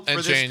hope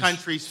for this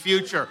country's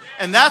future,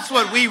 and that's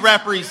what we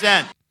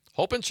represent.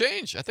 Hope and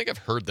change. I think I've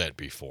heard that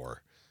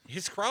before.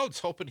 His crowd's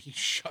hoping he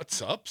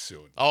shuts up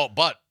soon. Oh,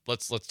 but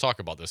let's talk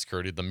about this,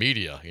 Curdy. The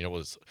media,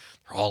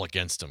 they're all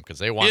against him because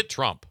they want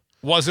Trump.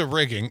 Was a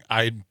rigging.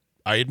 I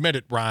I admit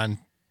it, Ron.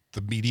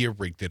 The media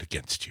rigged it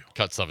against you.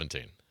 Cut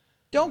 17.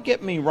 Don't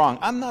get me wrong.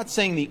 I'm not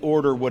saying the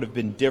order would have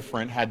been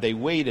different had they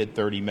waited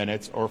 30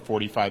 minutes or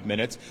 45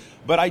 minutes,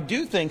 but I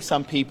do think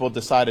some people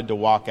decided to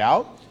walk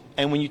out.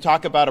 And when you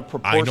talk about a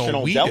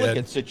proportional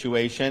delegate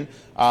situation,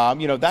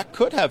 that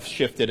could have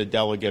shifted a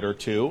delegate or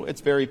two.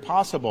 It's very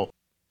possible.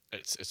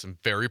 It's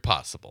very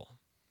possible.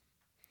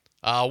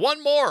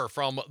 One more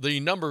from the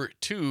number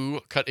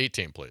 2, cut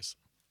 18, please.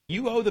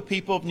 You owe the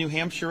people of New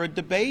Hampshire a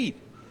debate.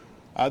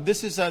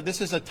 This is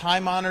a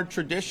time-honored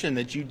tradition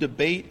that you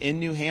debate in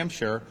New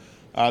Hampshire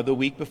the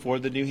week before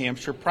the New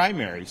Hampshire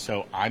primary.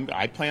 So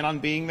I plan on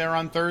being there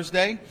on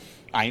Thursday.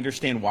 I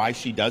understand why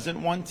she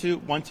doesn't want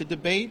to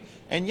debate.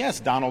 And yes,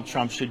 Donald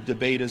Trump should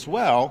debate as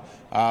well.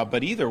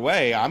 But either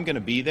way, I'm going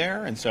to be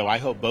there. And so I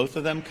hope both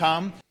of them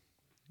come.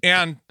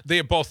 And they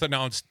have both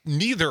announced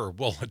neither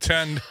will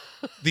attend.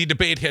 The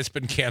debate has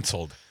been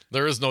canceled.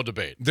 There is no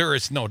debate. There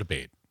is no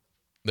debate.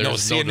 There no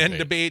is CNN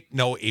debate,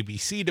 no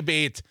ABC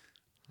debate,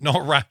 no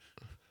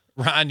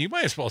Ron, you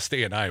might as well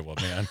stay in Iowa,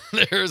 man.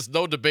 There's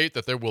no debate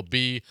that there will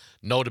be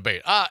no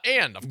debate.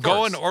 And, of course.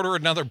 Go and order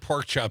another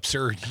pork chop,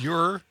 sir.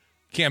 Your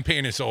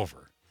campaign is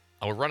over.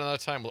 We're running out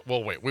of time.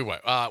 Well, wait.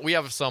 We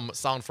have some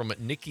sound from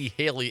Nikki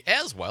Haley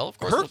as well. Of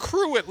course, her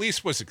crew at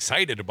least was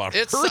excited about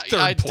her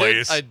third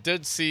place. I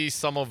did see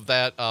some of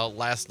that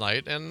last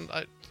night, and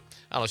I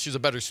don't know. She's a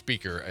better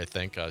speaker, I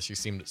think. She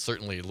seemed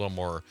certainly a little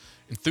more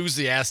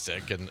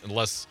enthusiastic and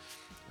less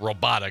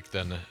robotic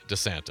than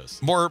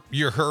DeSantis. More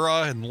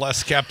Uhura and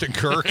less Captain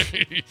Kirk.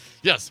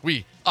 Yes,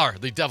 we are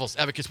the Devil's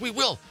Advocates. We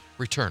will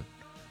return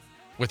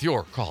with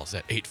your calls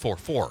at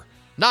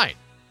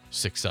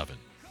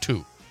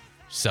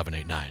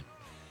 844-967-2789.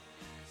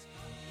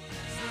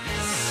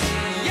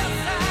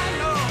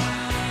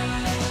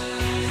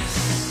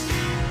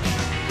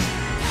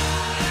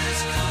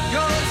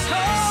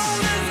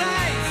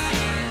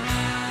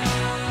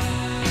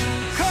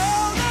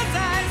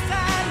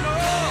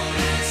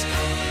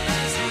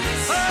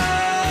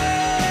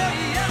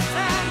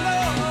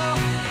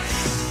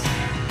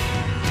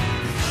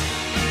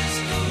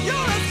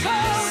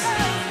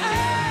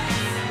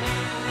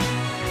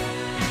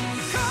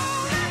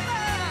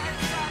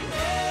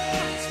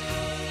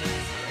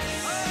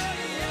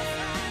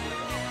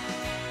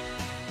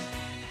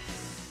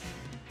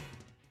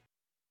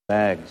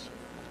 Bags.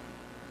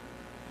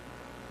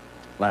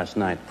 Last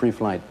night,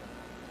 pre-flight.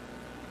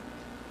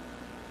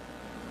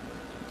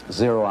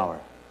 0 hour.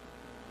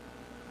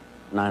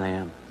 9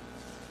 a.m.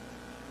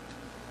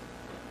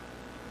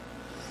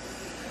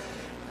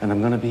 And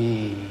I'm gonna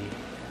be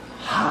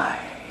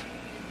high.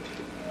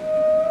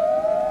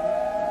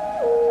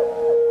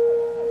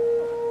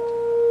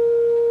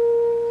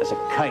 As a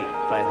kite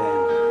by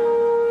then.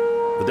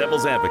 The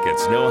Devil's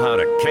Advocates know how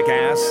to kick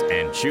ass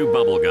and chew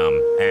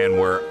bubblegum, and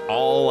we're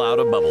all out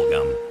of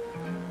bubblegum.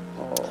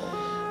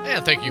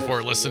 And thank you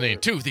for listening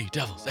to the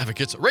Devil's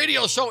Advocates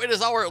radio show. It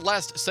is our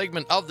last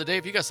segment of the day.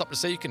 If you got something to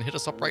say, you can hit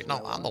us up right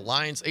now on the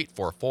lines,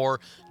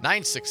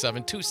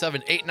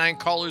 844-967-2789.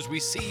 Callers, we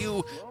see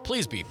you.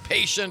 Please be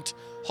patient.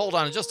 Hold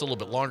on just a little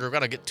bit longer. We've got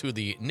to get to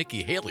the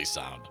Nikki Haley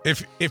sound.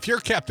 If you're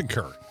Captain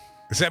Kirk,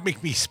 does that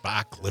make me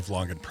Spock, live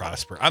long and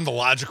prosper? I'm the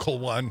logical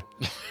one.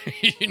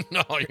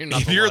 No, you're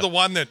not. You're the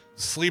one that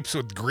sleeps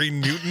with green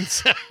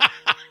mutants.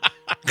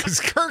 Because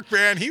Kirk,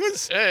 man, he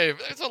was... Hey,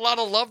 there's a lot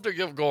of love to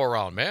go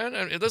around, man.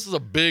 And this is a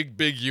big,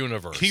 big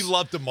universe. He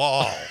loved them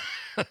all.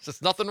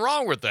 There's nothing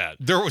wrong with that.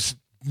 There was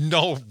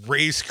no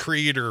race,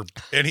 creed, or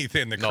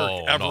anything that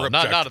Kirk ever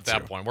objected not at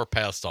that to. point. We're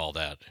past all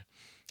that.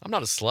 I'm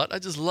not a slut. I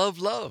just love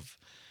love.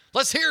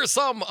 Let's hear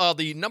some of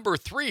the number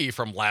 3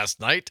 from last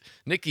night.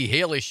 Nikki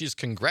Haley, she's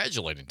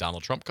congratulating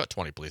Donald Trump. Cut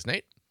 20, please,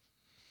 Nate.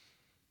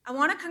 I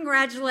want to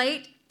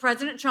congratulate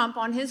President Trump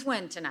on his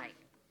win tonight.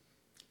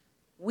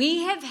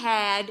 We have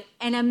had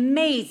an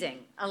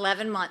amazing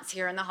 11 months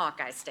here in the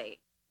Hawkeye State.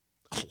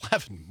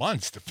 11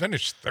 months to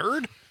finish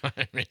third?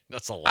 I mean,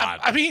 that's a lot.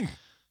 I mean,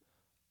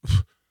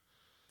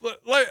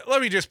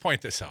 let me just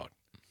point this out.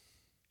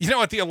 You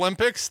know, at the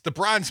Olympics, the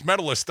bronze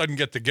medalist doesn't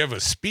get to give a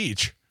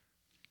speech.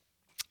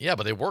 Yeah,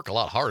 but they work a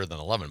lot harder than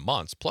 11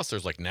 months. Plus,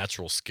 there's like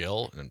natural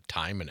skill and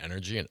time and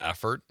energy and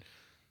effort,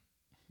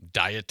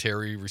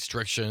 dietary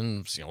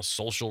restrictions,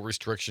 social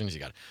restrictions. You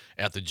got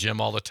at the gym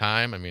all the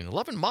time. I mean,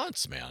 11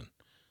 months, man.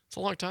 It's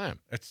a long time.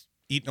 It's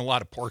eating a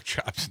lot of pork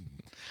chops and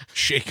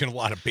shaking a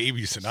lot of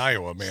babies in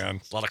Iowa, man.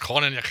 It's a lot of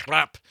corn in your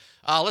crap.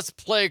 Let's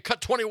play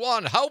Cut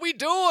 21. How we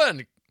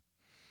doing?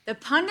 The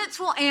pundits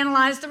will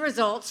analyze the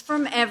results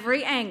from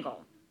every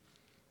angle.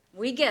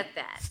 We get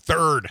that.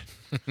 Third.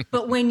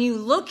 But when you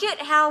look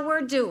at how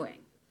we're doing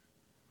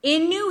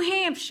in New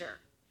Hampshire,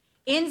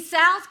 in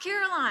South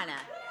Carolina,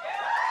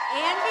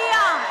 and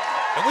beyond.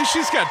 At least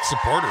she's got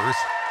supporters.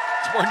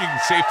 It's more than you can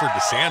say for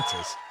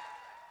DeSantis.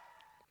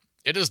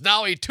 It is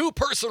now a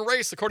 2-person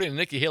race, according to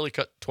Nikki Haley.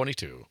 Cut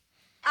 22.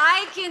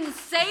 I can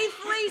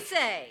safely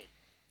say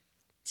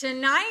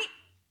tonight,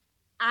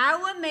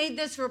 Iowa made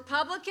this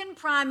Republican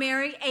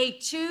primary a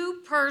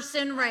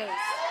 2-person race.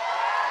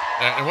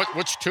 And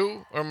which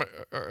 2 or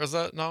is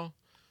that now?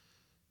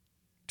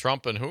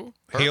 Trump and who?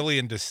 Her? Haley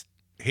and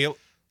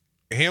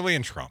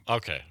Trump.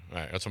 Okay, all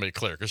right. That's what made it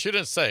clear because she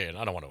didn't say it.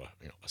 I don't want to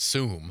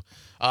assume.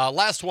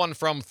 Last one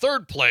from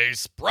third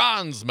place,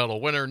 bronze medal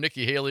winner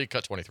Nikki Haley,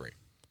 cut 23.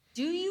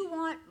 Do you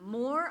want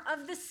more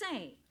of the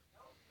same?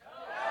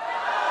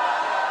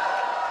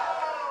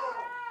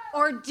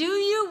 Or do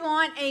you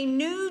want a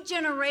new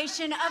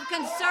generation of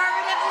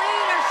conservative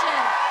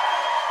leadership?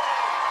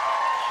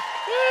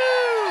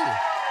 Woo!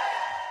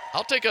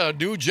 I'll take a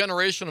new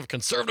generation of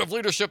conservative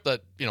leadership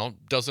that,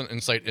 doesn't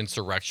incite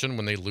insurrection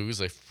when they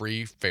lose a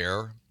free,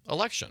 fair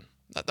election.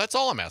 That's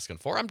all I'm asking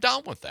for. I'm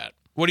down with that.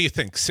 What do you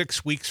think?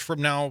 6 weeks from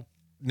now,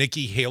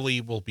 Nikki Haley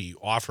will be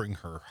offering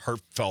her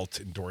heartfelt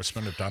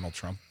endorsement of Donald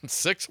Trump?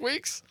 6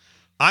 weeks?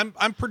 I'm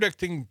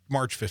predicting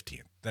March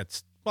 15th.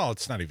 It's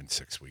not even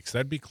 6 weeks.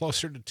 That'd be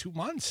closer to 2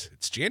 months.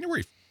 It's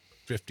January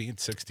 15th,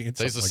 16th.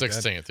 Today's the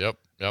 16th. Yep.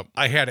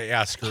 I had to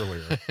ask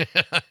earlier.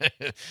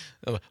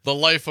 The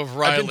life of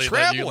Riley. I've been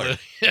traveling.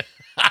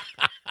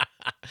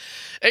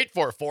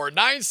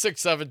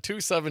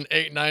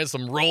 844-967-2789.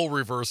 Some role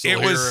reversal here.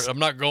 It's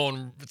not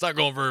going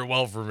very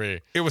well for me.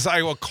 It was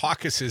Iowa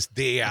caucuses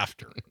day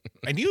after.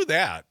 I knew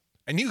that.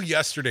 I knew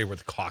yesterday were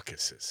the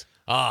caucuses.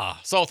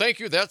 So thank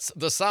you. That's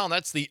the sound.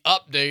 That's the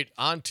update.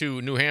 On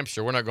to New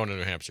Hampshire. We're not going to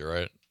New Hampshire,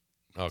 right?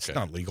 Okay. It's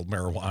not legal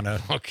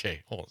marijuana.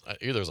 Okay. Well,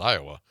 either is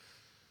Iowa.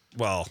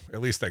 Well,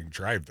 at least I can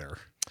drive there.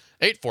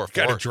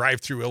 844. Got to drive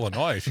through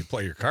Illinois if you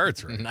play your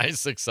cards right.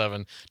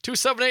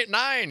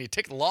 967-2789. You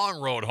take the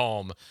long road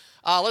home.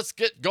 Let's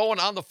get going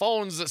on the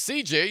phones.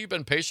 CJ, you've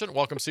been patient.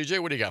 Welcome, CJ.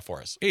 What do you got for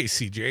us? Hey,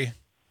 CJ.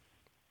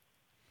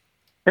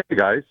 Hey,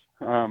 guys.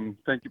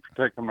 Thank you for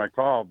taking my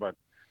call, but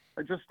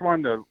I just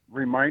wanted to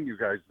remind you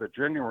guys that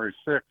January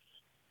 6th,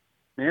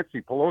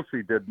 Nancy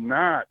Pelosi did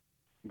not,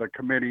 the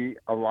committee,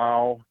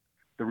 allow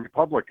the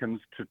Republicans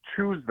to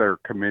choose their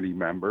committee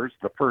members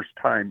the first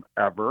time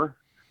ever.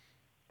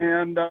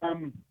 And,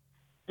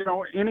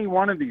 any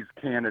one of these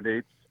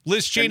candidates.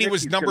 Liz Cheney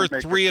was number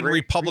 3 in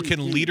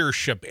Republican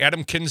leadership.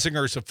 Adam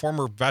Kinzinger is a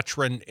former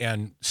veteran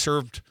and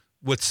served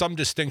with some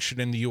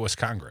distinction in the U.S.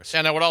 Congress.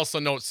 And I would also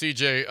note,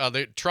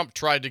 CJ, Trump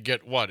tried to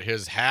get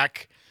his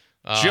hack?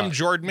 Jim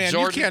Jordan, man.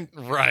 You can't,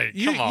 right.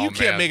 You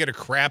can't make it a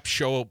crap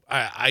show.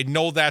 I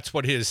know that's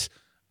what his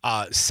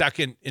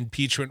second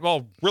impeachment,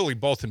 well, really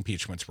both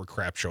impeachments were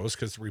crap shows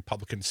because the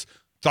Republicans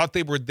thought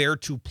they were there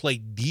to play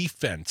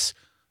defense.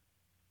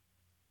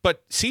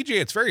 But, CJ,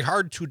 it's very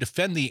hard to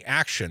defend the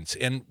actions.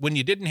 And when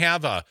you didn't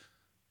have a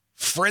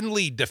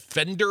friendly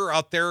defender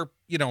out there,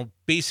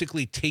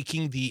 basically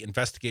taking the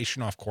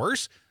investigation off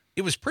course,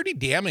 it was pretty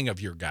damning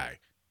of your guy.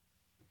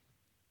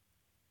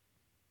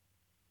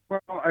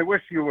 Well, I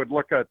wish you would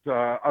look at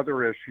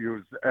other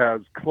issues as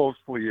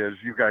closely as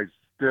you guys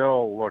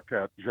still look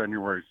at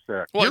January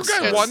 6th. Well, your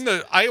guy won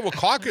the Iowa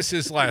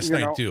caucuses last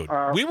night, dude.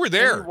 We were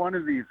there. Any one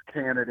of these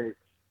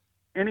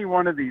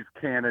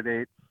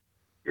candidates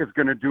is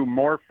going to do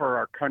more for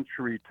our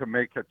country to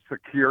make it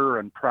secure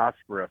and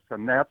prosperous,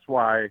 and that's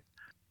why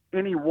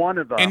any one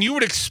of them. And you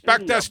would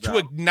expect us to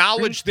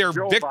acknowledge their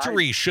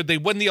victory should they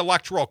win the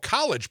Electoral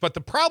College, but the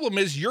problem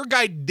is your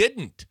guy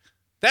didn't.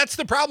 That's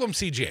the problem,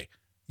 CJ.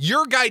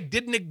 Your guy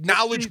didn't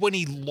acknowledge when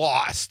he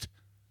lost.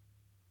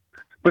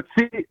 But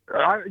see,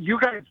 you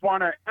guys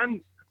want to end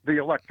the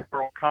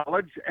Electoral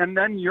College, and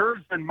then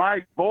yours and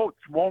my votes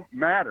won't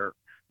matter,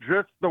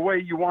 just the way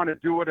you want to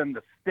do it in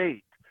the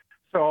state.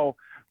 So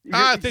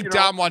I think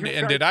Dom wanted to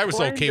end it. I was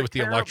okay with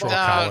the Electoral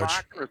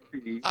College.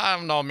 I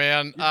don't know,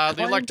 man.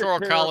 The Electoral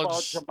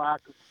College.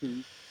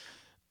 Democracy.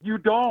 You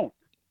don't,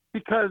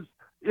 because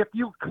if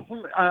you,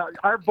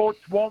 our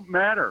votes won't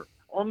matter.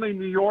 Only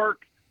New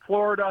York,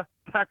 Florida,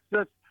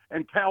 Texas,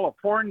 and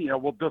California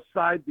will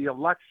decide the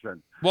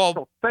election.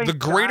 Well, the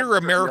greater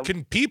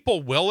American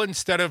people will,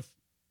 instead of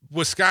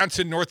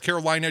Wisconsin, North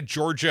Carolina,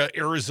 Georgia,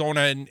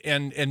 Arizona,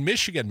 and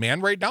Michigan,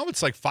 man. Right now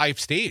it's like 5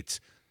 states.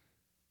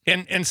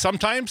 And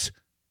sometimes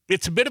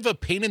it's a bit of a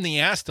pain in the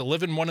ass to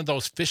live in one of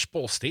those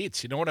fishbowl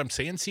states. You know what I'm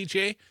saying,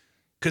 CJ?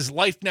 Because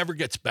life never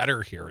gets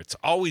better here. It's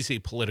always a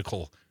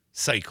political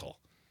cycle.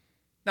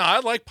 Now, I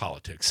like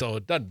politics, so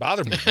it doesn't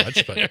bother me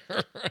much. But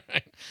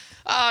right.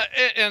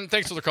 And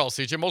thanks for the call,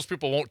 CJ. Most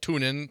people won't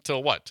tune in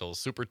till what? Till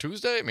Super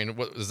Tuesday? I mean,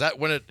 is that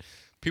when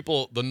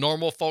the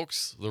normal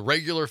folks, the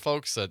regular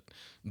folks that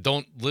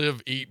don't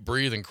live, eat,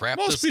 breathe, and crap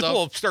most this people stuff?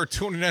 will start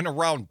tuning in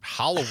around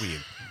Halloween.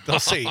 They'll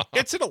say,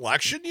 it's an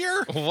election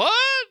year?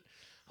 What?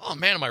 Oh,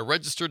 man, am I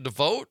registered to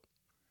vote?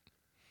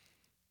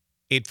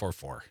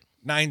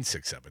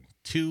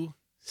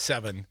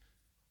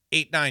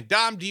 844-967-2789.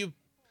 Dom, do you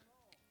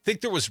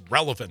think there was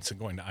relevance in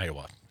going to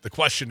Iowa? The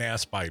question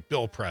asked by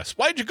Bill Press.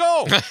 Why'd you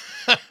go?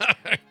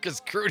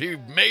 Because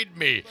Crute made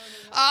me.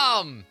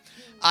 I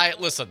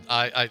always love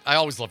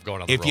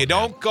going on the road. If you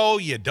don't go,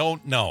 you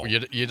don't know.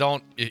 You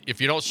don't.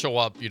 If you don't show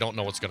up, you don't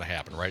know what's going to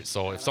happen, right?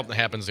 So if something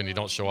happens and you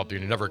don't show up,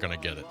 you're never going to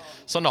get it.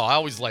 So no, I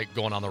always like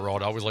going on the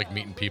road. I always like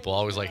meeting people. I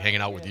always like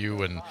hanging out with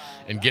you and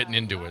getting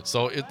into it.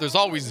 So there's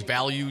always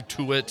value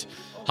to it.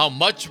 How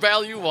much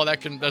value? Well,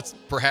 that's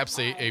perhaps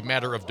a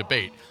matter of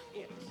debate.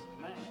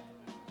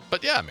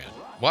 But yeah, man,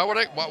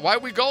 Why are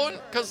we going?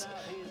 Because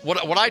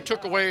what I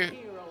took away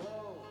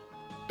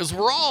is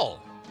we're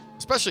all,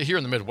 especially here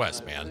in the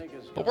Midwest, man,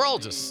 but we're all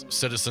just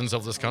citizens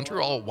of this country.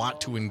 We all want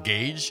to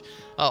engage,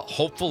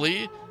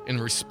 hopefully, in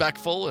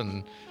respectful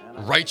and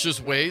righteous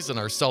ways in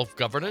our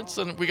self-governance,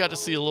 and we got to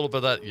see a little bit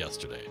of that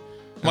yesterday.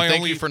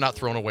 Thank you for not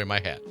throwing away my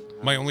hat.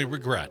 My only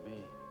regret,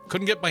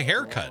 couldn't get my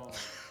hair cut.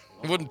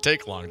 It wouldn't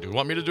take long, dude.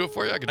 Want me to do it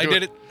for you? I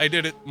did it. I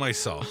did it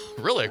myself.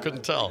 Really? I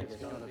couldn't tell.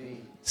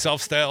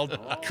 Self-styled,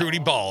 Crudy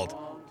bald.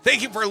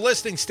 Thank you for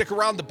listening. Stick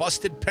around. The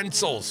Busted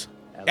Pencils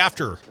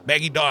after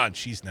Maggie Dawn.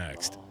 She's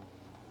next.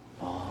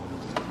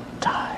 Time.